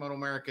doesn't watch Moto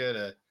America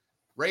to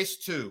race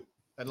 2,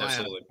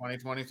 Atlanta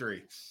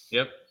 2023.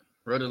 Yep.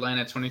 Road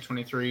Atlanta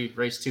 2023,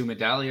 race 2,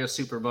 Medallia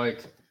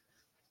Superbike.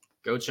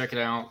 Go check it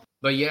out.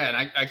 But yeah,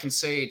 and I can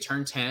say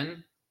turn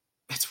 10,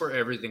 that's where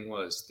everything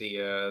was.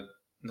 The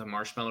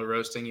marshmallow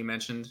roasting you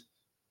mentioned.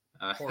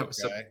 Poor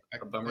guy.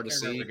 A bummer to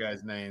see. The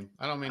guy's name.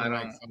 I don't mean to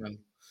make fun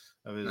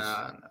of his.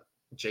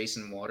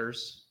 Jason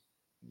Waters.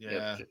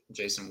 Yeah. Yep,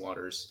 Jason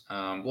Waters.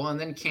 Well, and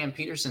then Cam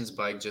Peterson's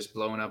bike just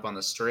blowing up on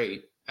the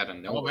straight out of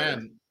nowhere. Oh,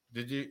 man.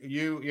 Did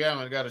you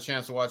haven't got a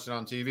chance to watch it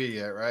on TV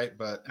yet, right?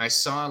 But I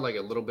saw like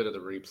a little bit of the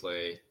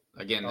replay.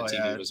 Again, the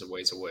TV was a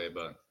ways away,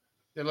 but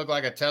it looked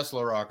like a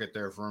Tesla rocket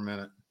there for a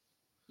minute.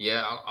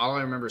 Yeah, all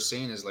I remember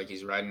seeing is like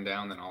he's riding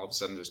down, then all of a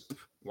sudden just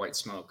white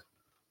smoke.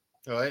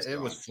 Oh, it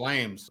was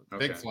flames,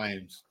 big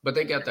flames. But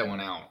they got that one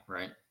out,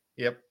 right?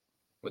 Yep.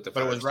 But it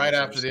was right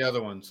after the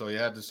other one, so you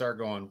had to start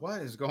going,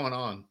 what is going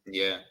on?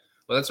 Yeah.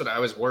 Well, that's what I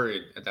was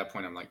worried at that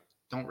point. I'm like,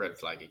 don't red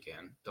flag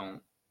again.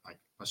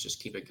 Let's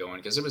just keep it going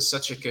because it was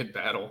such a good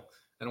battle.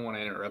 I don't want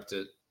to interrupt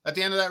it. At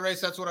the end of that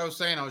race, that's what I was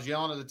saying. I was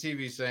yelling at the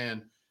TV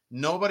saying,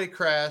 nobody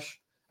crash.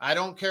 I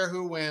don't care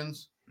who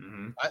wins.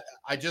 Mm-hmm.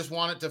 I just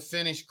want it to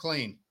finish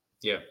clean.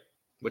 Yeah,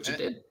 which it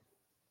did.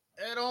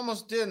 It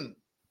almost didn't.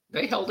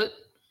 They held it.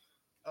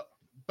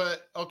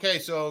 But okay,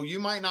 so you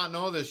might not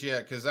know this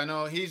yet because I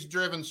know he's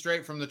driven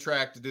straight from the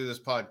track to do this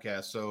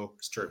podcast. So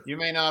It's true. you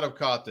may not have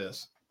caught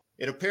this.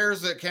 It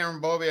appears that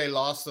Cameron Beaubier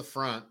lost the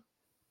front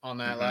on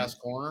that last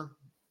corner,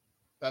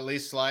 at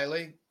least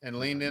slightly, and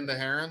leaned into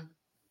Heron,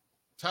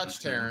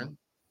 touched Heron.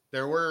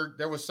 There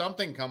was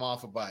something come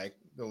off a bike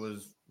that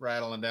was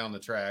rattling down the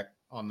track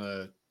on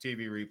the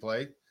TV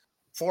replay,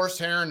 forced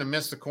Heron to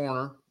miss the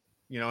corner.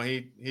 You know,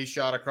 he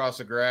shot across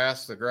the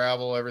grass, the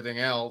gravel, everything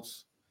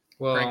else.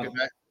 Well, cranked it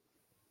back.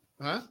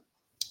 Huh?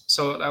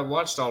 So I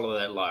watched all of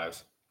that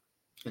live,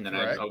 and then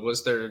Right. I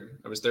was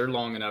there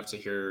long enough to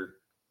hear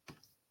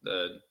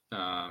the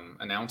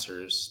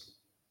announcers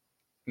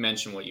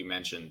mention what you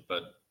mentioned.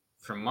 But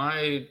from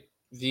my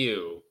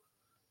view,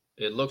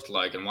 it looked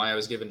like, and why I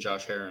was giving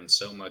Josh Heron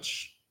so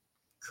much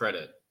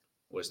credit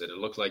was that it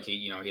looked like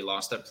he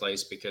lost that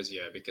place because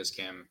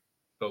Cam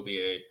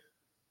Beaubier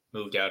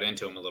moved out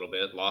into him a little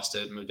bit, lost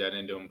it, moved out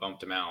into him,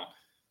 bumped him out.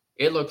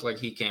 It looked like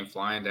he came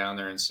flying down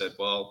there and said,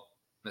 well,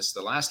 this is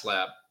the last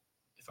lap.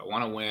 If I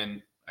want to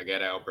win, I got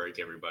to outbreak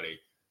everybody.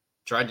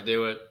 Tried to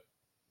do it,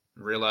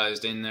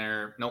 realized in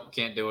there, nope,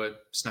 can't do it.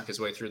 Snuck his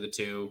way through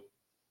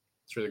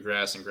the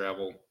grass and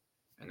gravel,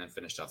 and then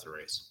finished off the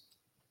race.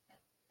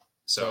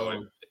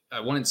 So I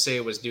wouldn't say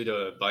it was due to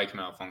a bike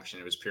malfunction.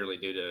 It was purely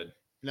due to...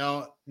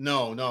 No.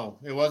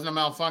 It wasn't a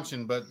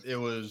malfunction, but it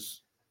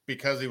was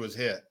because he was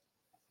hit.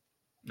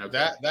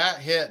 Okay. That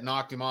hit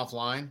knocked him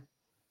offline.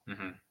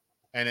 Mm-hmm.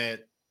 And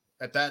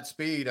at that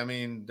speed, I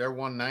mean, they're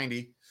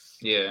 190.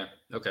 Yeah.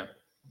 Okay.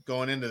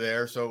 Going into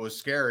there, so it was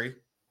scary,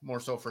 more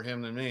so for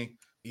him than me.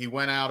 He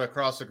went out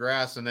across the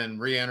grass and then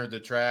re-entered the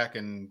track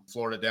and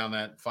floored it down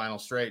that final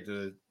straight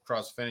to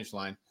cross the finish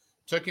line.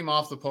 Took him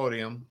off the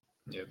podium,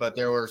 but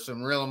there were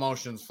some real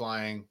emotions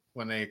flying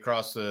when they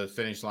crossed the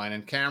finish line.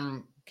 And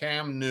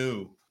Cam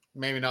knew,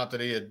 maybe not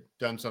that he had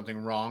done something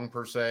wrong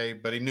per se,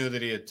 but he knew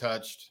that he had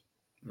touched.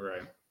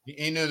 Right.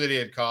 He knew that he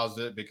had caused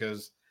it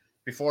because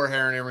before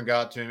Heron even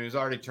got to him, he was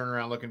already turning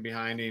around looking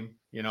behind him.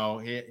 You know,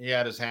 he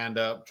had his hand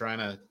up trying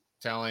to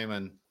tell him,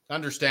 and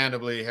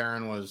understandably,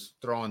 Heron was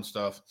throwing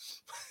stuff.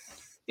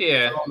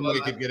 Yeah. Well,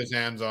 he could get his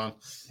hands on.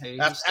 Hey,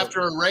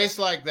 after a race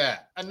like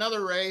that,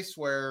 another race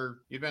where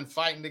you've been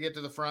fighting to get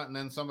to the front and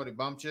then somebody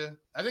bumped you.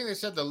 I think they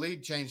said the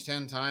lead changed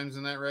 10 times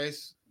in that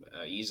race.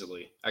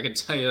 Easily. I can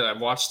tell you,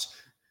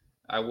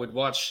 I would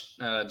watch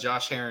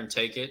Josh Heron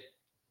take it,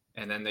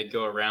 and then they'd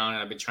go around,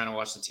 and I'd be trying to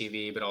watch the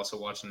TV, but also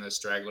watching the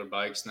straggler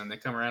bikes. And then they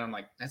come around, I'm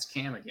like, that's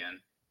Cam again.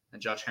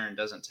 And Josh Heron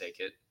doesn't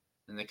take it.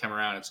 And they come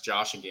around, it's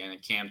Josh again,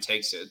 and Cam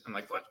takes it. I'm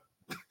like, what?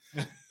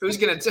 Who's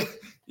going to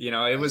take?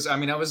 I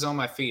was on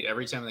my feet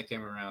every time they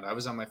came around. I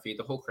was on my feet.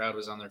 The whole crowd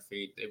was on their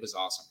feet. It was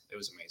awesome. It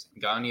was amazing.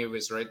 Gagne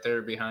was right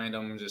there behind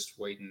him, just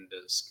waiting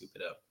to scoop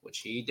it up, which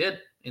he did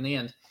in the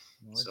end.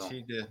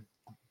 He did.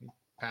 He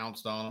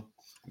pounced on him.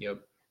 Yep.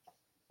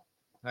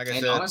 Like I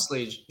and said,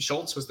 honestly,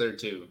 Schultz was there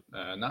too.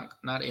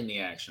 Not in the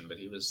action, but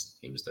he was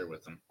there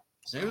with them.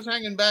 So. He was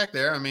hanging back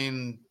there. I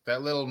mean,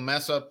 that little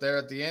mess up there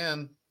at the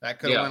end, that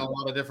could have went a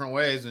lot of different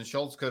ways, and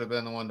Schultz could have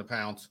been the one to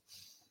pounce.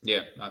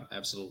 Yeah,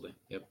 absolutely.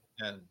 Yep.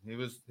 And he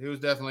was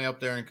definitely up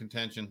there in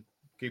contention,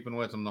 keeping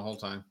with him the whole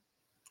time.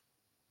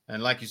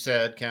 And like you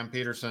said, Cam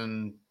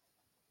Peterson,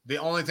 the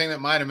only thing that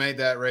might have made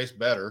that race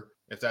better,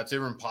 if that's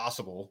even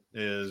possible,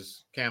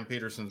 is Cam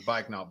Peterson's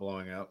bike not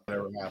blowing up.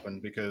 Whatever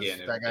happened, because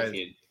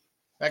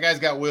that guy's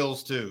got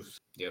wheels too.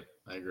 Yep,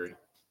 I agree.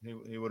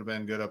 He would have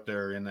been good up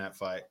there in that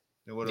fight.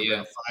 It would have been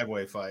a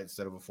 5-way fight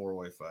instead of a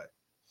 4-way fight.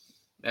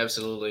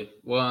 Absolutely.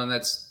 Well, and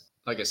that's,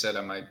 like I said,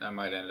 I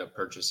might end up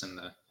purchasing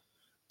the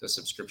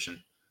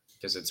subscription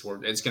because it's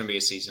going to be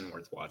a season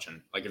worth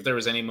watching. Like if there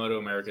was any Moto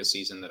America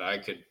season that I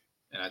could,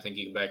 and I think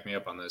you can back me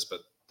up on this, but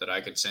that I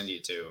could send you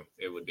to,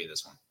 it would be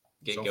this one.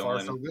 Get so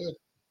going. Far, so good.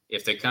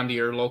 If they come to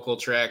your local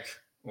track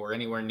or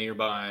anywhere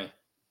nearby,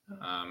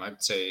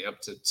 I'd say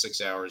up to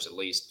 6 hours at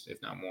least,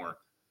 if not more.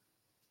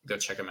 Go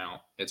check them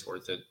out. It's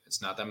worth it.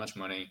 It's not that much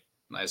money.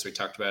 As we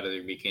talked about at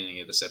the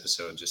beginning of this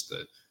episode, just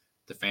the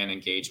fan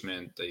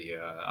engagement, the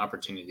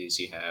opportunities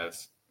you have.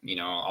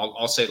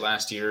 I'll say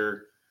last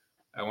year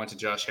I went to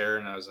Josh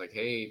Heron and I was like,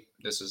 hey,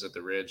 this was at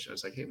the Ridge. I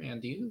was like, hey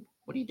man,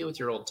 what do you do with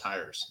your old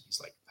tires? He's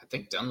like, I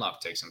think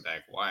Dunlop takes them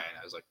back. Why? And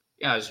I was like,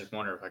 yeah, I was just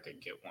wondering if I could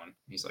get one.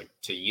 He's like,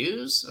 to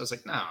use? I was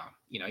like, no,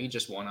 you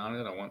just won on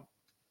it. I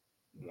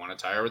want a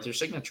tire with your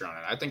signature on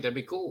it. I think that'd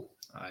be cool.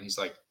 And he's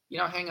like,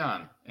 hang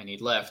on. And he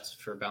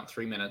left for about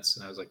 3 minutes.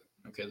 And I was like,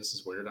 okay, this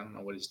is weird. I don't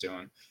know what he's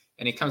doing.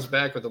 And he comes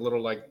back with a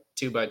little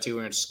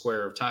 2x2 inch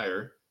square of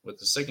tire with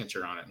the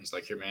signature on it. And he's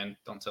like, here, man,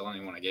 don't tell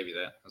anyone I gave you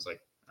that. I was like,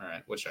 all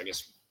right, which I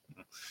guess.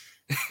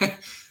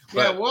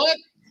 Yeah, what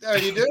are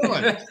you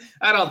doing?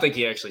 I don't think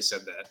he actually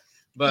said that.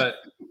 But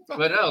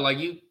no,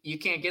 you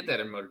can't get that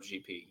in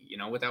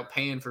MotoGP, without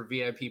paying for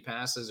VIP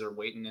passes or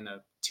waiting in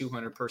a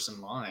 200-person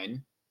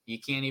line. You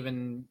can't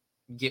even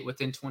get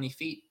within 20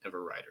 feet of a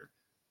rider.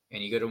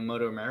 and you go to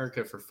Moto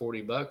America for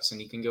 $40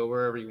 and you can go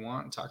wherever you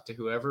want and talk to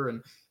whoever.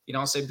 And,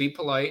 I'll say be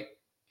polite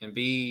and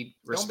be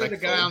respectful. Don't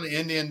be the guy on the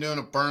Indian doing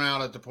a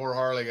burnout at the poor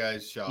Harley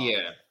guy's shop.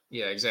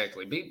 Yeah,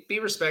 exactly. Be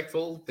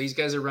respectful. These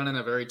guys are running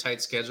a very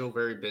tight schedule,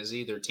 very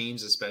busy. Their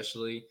teams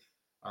especially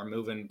are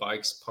moving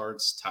bikes,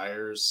 parts,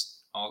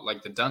 tires, all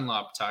like the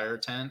Dunlop tire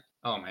tent.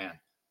 Oh man,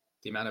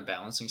 the amount of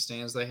balancing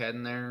stands they had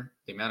in there,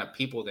 the amount of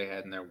people they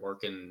had in there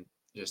working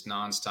just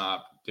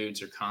nonstop.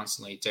 Dudes are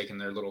constantly taking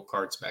their little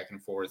carts back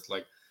and forth.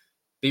 Like,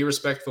 be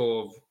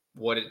respectful of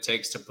what it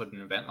takes to put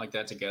an event like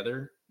that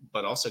together,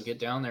 but also get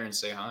down there and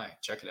say hi,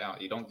 check it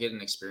out. You don't get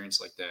an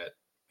experience like that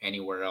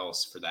anywhere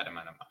else for that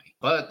amount of money.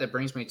 But that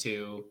brings me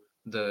to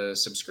the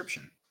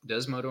subscription.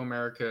 Does Moto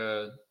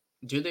America,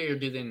 do they or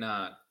do they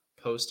not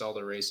post all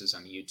the races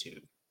on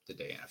YouTube the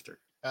day after?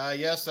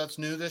 Yes, that's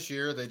new this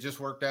year. They just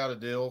worked out a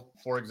deal.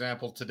 For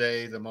example,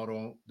 today the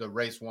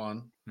race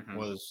one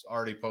was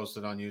already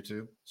posted on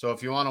YouTube. So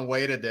if you want to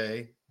wait a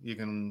day, you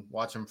can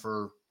watch them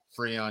for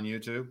free on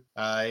YouTube.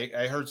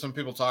 I heard some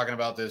people talking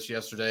about this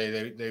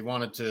yesterday. They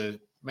wanted to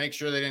make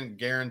sure they didn't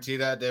guarantee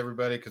that to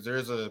everybody, because there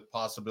is a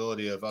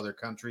possibility of other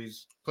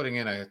countries putting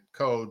in a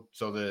code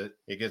so that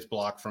it gets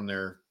blocked from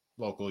their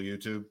local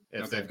YouTube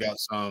if they've got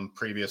some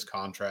previous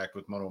contract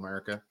with Moto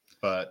America.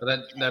 But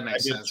that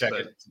makes sense. Check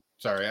it.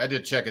 Sorry, I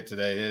did check it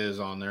today. It is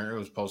on there. It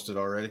was posted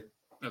already.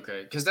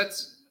 Okay, because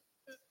that's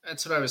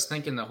what I was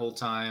thinking the whole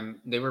time.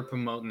 They were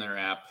promoting their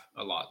app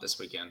a lot this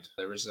weekend.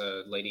 There was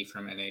a lady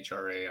from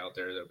NHRA out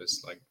there that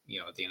was like,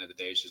 at the end of the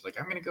day, she's like,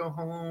 I'm going to go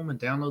home and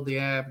download the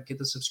app, get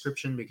the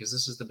subscription because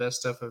this is the best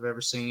stuff I've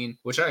ever seen,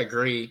 which I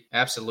agree.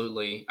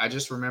 Absolutely. I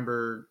just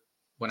remember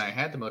when I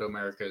had the Moto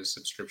America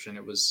subscription,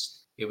 it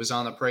was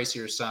on the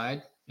pricier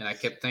side. And I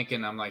kept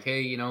thinking, I'm like,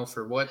 hey,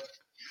 for what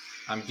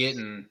I'm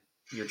getting,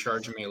 you're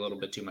charging me a little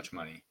bit too much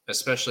money,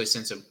 especially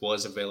since it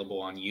was available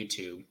on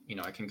YouTube.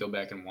 I can go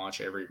back and watch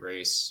every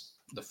race,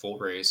 the full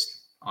race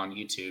on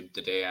YouTube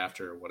the day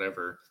after or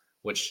whatever,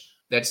 which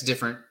that's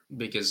different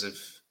because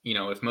if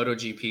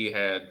MotoGP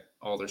had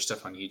all their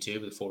stuff on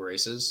YouTube, the full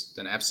races,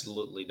 then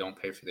absolutely don't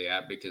pay for the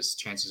app, because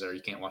chances are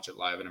you can't watch it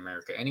live in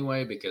America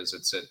anyway, because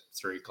it's at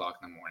 3:00 in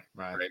the morning.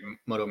 Right?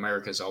 Moto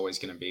America is always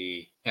going to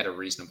be at a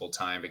reasonable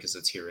time because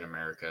it's here in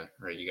America,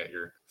 right? You got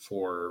your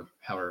 4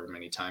 however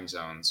many time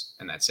zones,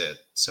 and that's it.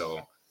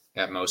 So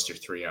at most you're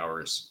 3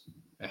 hours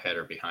ahead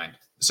or behind.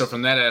 So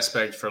from that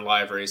aspect, for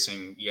live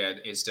racing, yeah,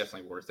 it's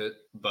definitely worth it.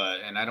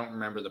 And I don't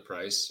remember the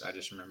price. I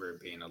just remember it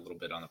being a little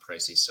bit on the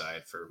pricey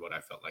side for what I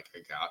felt like I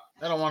got.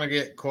 I don't want to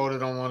get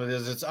quoted on what it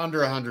is. It's under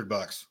 $100,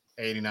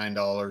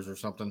 $89 or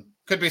something.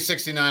 Could be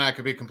 69. I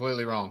could be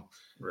completely wrong.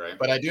 Right.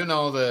 But I do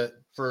know that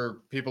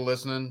for people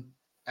listening,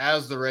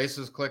 as the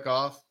races click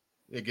off,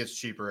 it gets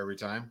cheaper every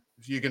time.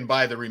 You can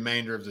buy the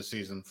remainder of the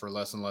season for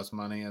less and less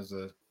money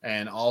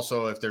and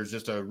also if there's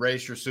just a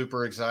race you're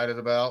super excited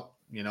about,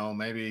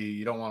 maybe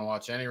you don't want to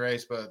watch any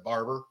race but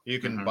Barber, you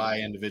can buy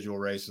individual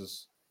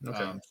races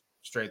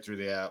straight through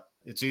the app.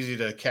 It's easy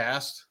to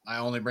cast. I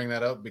only bring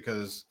that up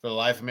because for the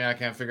life of me, I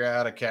can't figure out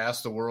how to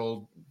cast the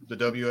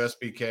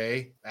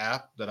WSBK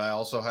app that I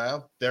also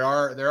have. There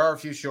are a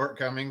few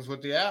shortcomings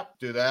with the app.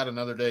 Do that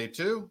another day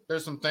too.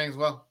 There's some things.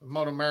 Well, if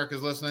Moto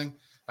America's listening,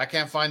 I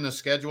can't find the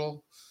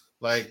schedule.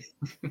 Like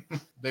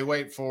they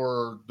wait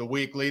for the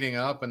week leading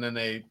up and then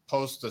they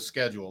post the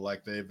schedule,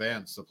 like the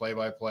events, the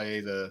play-by-play,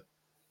 the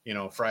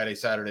Friday,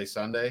 Saturday,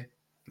 Sunday.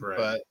 Right.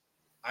 But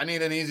I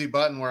need an easy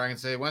button where I can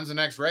say, when's the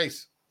next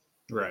race?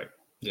 Right.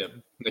 Yep.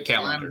 The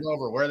calendar. Time's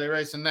over. Where are they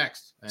racing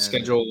next? And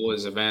schedule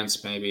is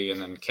events maybe,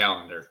 and then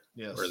calendar.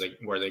 Yes.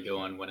 Where they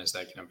going? When is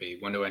that going to be?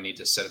 When do I need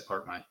to set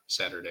apart my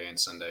Saturday and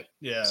Sunday?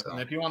 Yeah. So.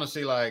 And if you want to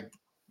see like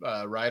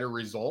rider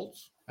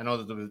results, I know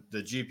that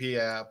the GP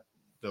app,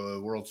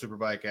 the World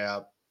Superbike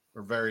app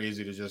are very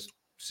easy to just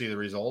see the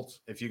results.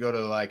 If you go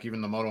to like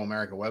even the Moto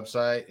America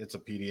website, it's a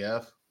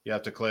PDF. You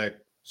have to click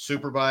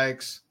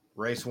Superbikes,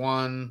 Race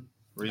 1,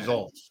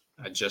 results.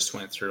 I just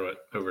went through it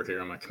over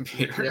here on my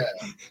computer.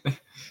 Yeah.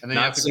 And then you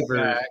have to go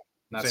back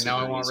and say, now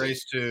I want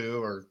Race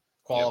 2 or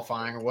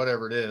qualifying or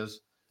whatever it is.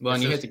 Well,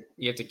 and you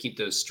have to keep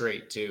those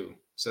straight too.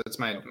 So that's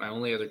my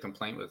only other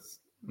complaint with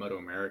Moto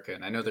America.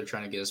 And I know they're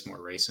trying to get us more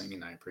racing,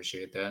 and I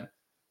appreciate that.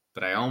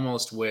 But I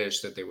almost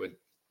wish that they would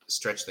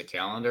stretch the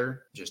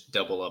calendar, just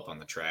double up on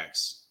the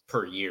tracks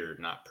per year,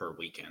 not per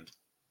weekend,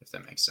 if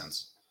that makes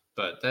sense.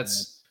 But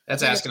that's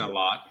asking a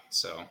lot.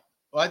 So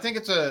well, I think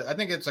it's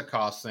a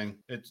cost thing.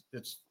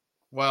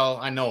 Well,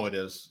 I know it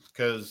is,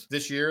 because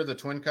this year the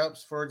Twin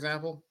Cups, for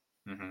example,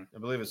 I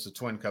believe it's the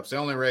Twin Cups. They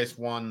only race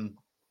one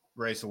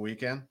race a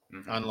weekend,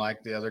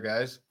 unlike the other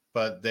guys.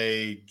 But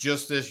they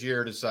just this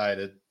year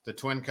decided, the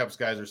Twin Cups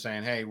guys are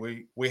saying, hey,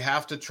 we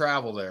have to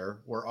travel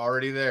there. We're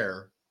already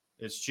there.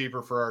 It's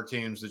cheaper for our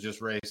teams to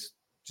just race,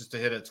 just to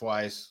hit it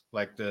twice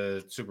like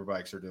the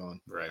Superbikes are doing.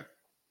 Right.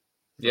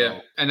 Yeah.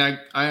 So, and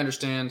I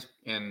understand.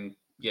 And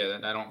yeah,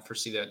 I don't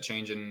foresee that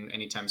changing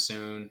anytime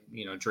soon.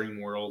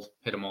 Dream World,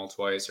 hit them all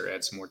twice or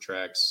add some more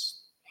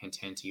tracks. Hint,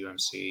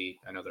 UMC.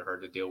 I know they're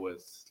hard to deal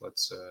with.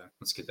 Let's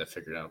get that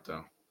figured out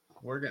though.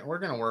 We're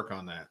gonna work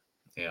on that.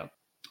 Yeah.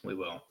 We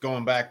will.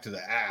 Going back to the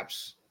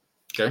apps.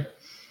 Okay.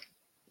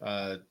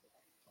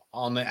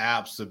 On the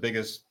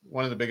apps,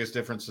 one of the biggest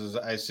differences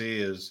I see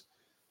is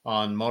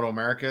on Moto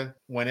America.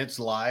 When it's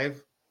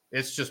live,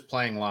 it's just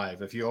playing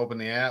live. If you open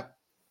the app,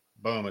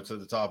 boom, it's at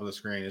the top of the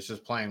screen. It's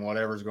just playing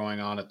whatever's going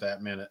on at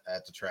that minute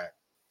at the track.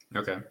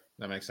 Okay.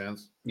 That makes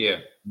sense? Yeah.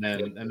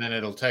 And then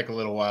it'll take a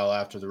little while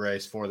after the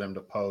race for them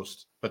to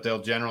post, but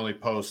they'll generally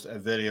post a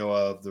video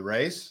of the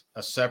race,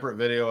 a separate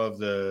video of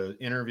the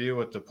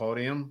interview at the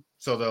podium.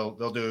 So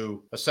they'll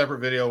do a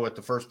separate video with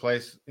the first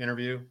place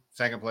interview,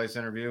 second place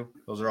interview.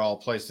 Those are all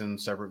placed in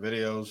separate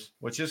videos,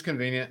 which is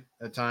convenient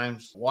at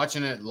times.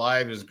 Watching it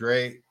live is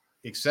great,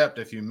 except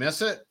if you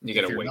miss it, you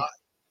gotta wait.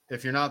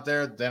 If you're not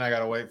there, then I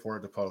gotta wait for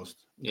it to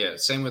post. Yeah,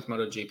 same with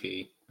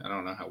MotoGP. I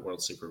don't know how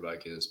World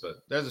Superbike is, but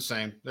they're the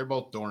same. They're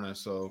both Dorna,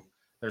 so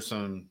there's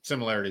some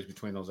similarities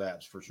between those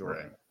apps for sure.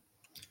 Right.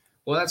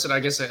 Well, that's it. I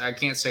guess I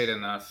can't say it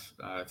enough.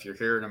 If you're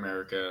here in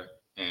America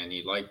and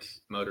you like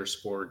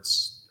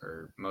motorsports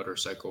or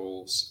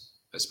motorcycles,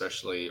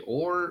 especially,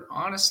 or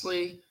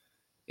honestly,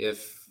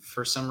 if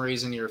for some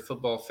reason you're a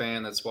football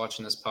fan that's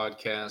watching this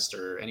podcast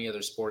or any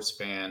other sports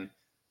fan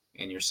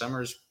and your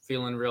summer's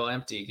feeling real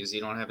empty because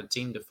you don't have a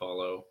team to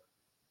follow,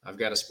 I've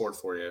got a sport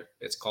for you.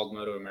 It's called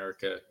Moto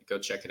America. Go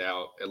check it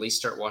out. At least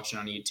start watching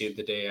on YouTube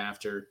the day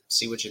after.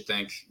 See what you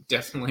think.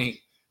 Definitely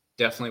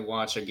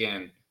watch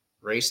again.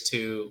 Race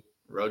 2,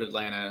 Road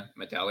Atlanta,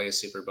 Medallia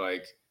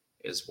Superbike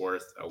is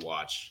worth a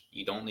watch.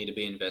 You don't need to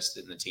be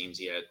invested in the teams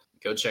yet.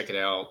 Go check it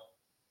out.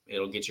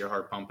 It'll get your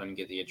heart pumping,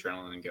 get the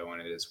adrenaline going.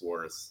 It is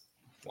worth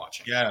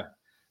watching. Yeah.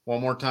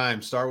 One more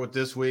time. Start with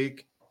this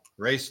week.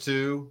 Race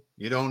 2.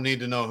 You don't need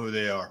to know who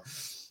they are.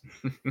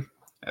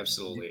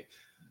 Absolutely.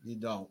 You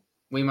don't.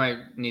 We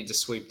might need to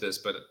sweep this,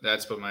 but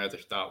that's what my other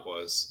thought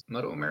was.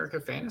 Moto America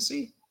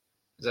Fantasy?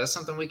 Is that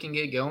something we can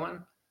get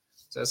going?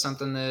 Is that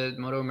something that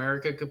Moto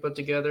America could put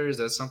together? Is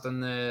that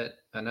something that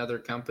another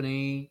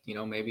company,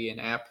 maybe an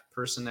app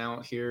person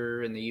out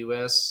here in the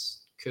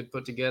U.S. could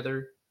put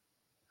together?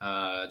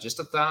 Just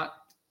a thought.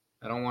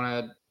 I don't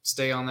want to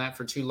stay on that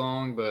for too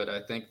long, but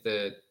I think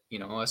that,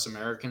 us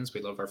Americans, we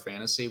love our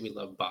fantasy. We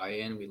love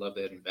buy-in. We love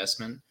that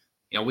investment.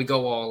 We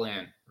go all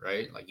in,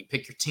 right? Like you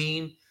pick your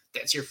team.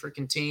 That's your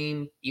freaking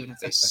team. Even if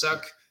they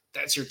suck,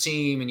 that's your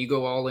team. And you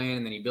go all in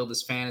and then you build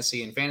this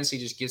fantasy. And fantasy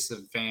just gets the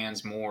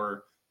fans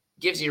more,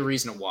 gives you a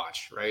reason to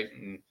watch, right?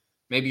 And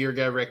maybe your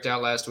guy wrecked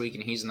out last week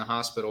and he's in the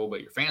hospital, but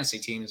your fantasy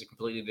team is a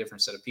completely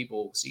different set of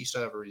people. So you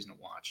still have a reason to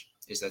watch.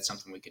 Is that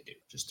something we could do?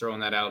 Just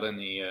throwing that out in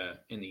the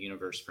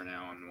universe for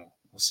now, and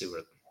we'll see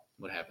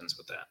what happens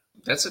with that.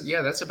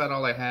 That's about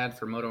all I had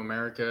for Moto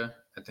America.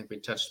 I think we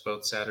touched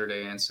both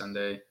Saturday and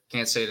Sunday.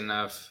 Can't say it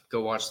enough.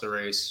 Go watch the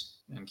race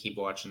and keep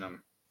watching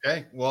them.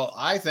 Okay. Well,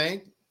 I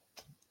think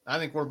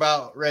we're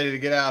about ready to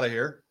get out of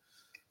here.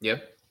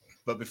 Yep.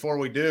 But before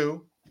we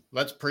do,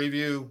 let's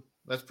preview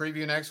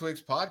next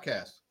week's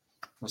podcast.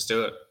 Let's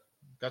do it.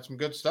 Got some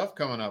good stuff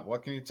coming up.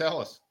 What can you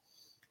tell us?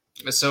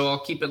 So I'll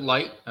keep it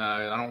light.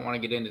 I don't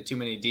want to get into too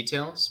many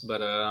details,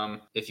 but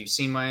if you've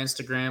seen my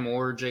Instagram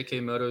or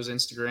JK Moto's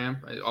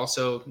Instagram,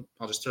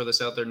 I'll just throw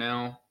this out there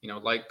now.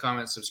 Like,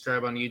 comment,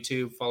 subscribe on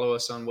YouTube, follow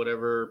us on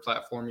whatever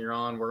platform you're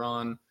on. We're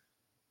on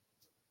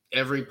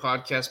every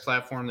podcast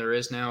platform there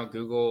is now: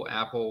 Google,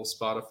 Apple,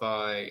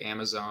 Spotify,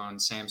 Amazon,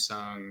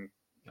 Samsung.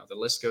 The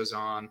list goes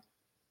on.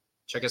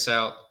 Check us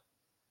out.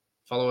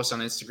 Follow us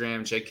on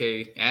Instagram,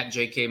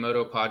 @JK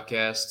Moto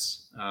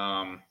Podcasts.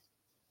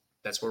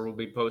 That's where we'll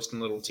be posting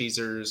little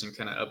teasers and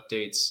kind of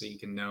updates so you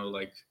can know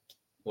like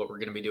what we're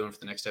going to be doing for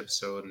the next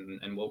episode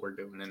and what we're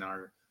doing in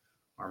our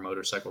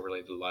motorcycle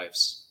related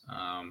lives.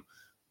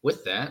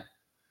 With that,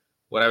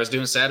 what I was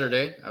doing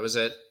Saturday, I was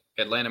at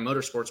Atlanta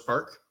Motorsports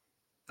Park,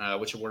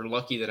 which we're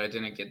lucky that I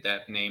didn't get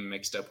that name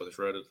mixed up with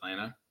Road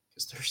Atlanta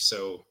because they're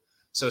so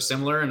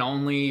similar and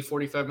only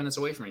 45 minutes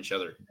away from each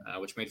other,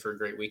 which made for a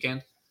great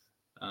weekend.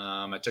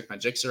 I took my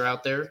Gixxer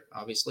out there,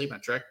 obviously, my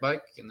track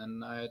bike, and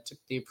then I took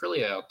the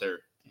Aprilia out there.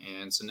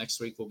 And so next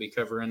week we'll be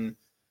covering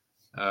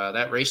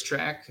that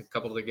racetrack. A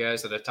couple of the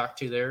guys that I talked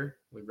to there,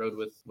 we rode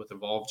with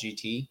Evolve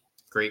GT,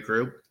 great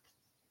group.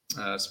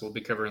 So we'll be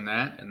covering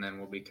that, and then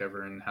we'll be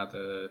covering how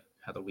the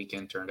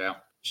weekend turned out.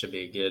 Should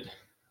be a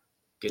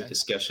good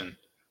discussion.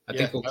 I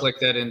think we'll click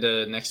that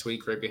into next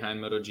week right behind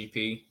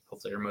MotoGP.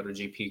 Hopefully our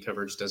MotoGP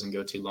coverage doesn't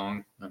go too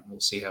long. We'll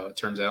see how it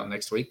turns out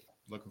next week.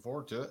 Looking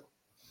forward to it.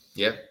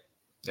 Yep,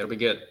 it'll be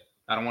good.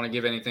 I don't want to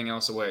give anything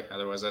else away.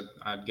 Otherwise,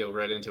 I'd go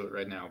right into it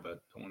right now, but I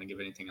don't want to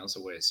give anything else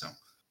away. So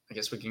I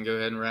guess we can go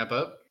ahead and wrap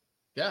up.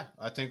 Yeah,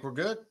 I think we're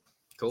good.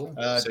 Cool.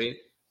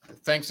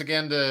 Thanks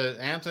again to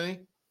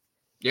Anthony.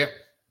 Yeah,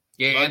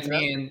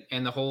 Anthony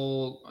and the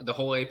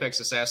whole Apex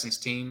Assassins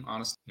team.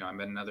 Honestly,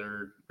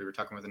 we were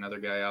talking with another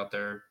guy out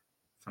there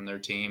from their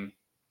team.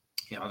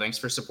 Thanks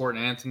for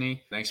supporting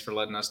Anthony. Thanks for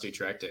letting us do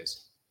track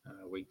days.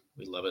 We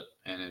love it.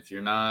 And if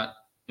you're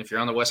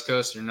on the West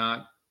Coast, you're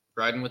not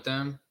riding with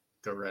them,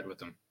 go ride with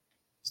them.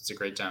 It's a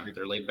great time.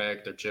 They're laid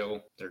back. They're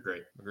chill. They're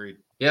great. Agreed.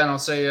 Yeah, and I'll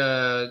say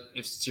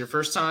if it's your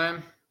first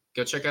time,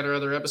 go check out our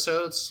other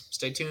episodes.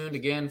 Stay tuned.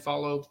 Again,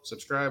 follow,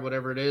 subscribe,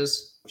 whatever it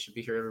is. We should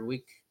be here every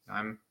week.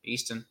 I'm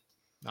Easton.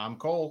 I'm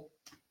Cole.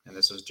 And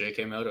this was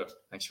JK Moto.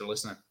 Thanks for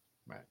listening.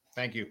 Right.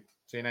 Thank you.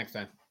 See you next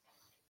time.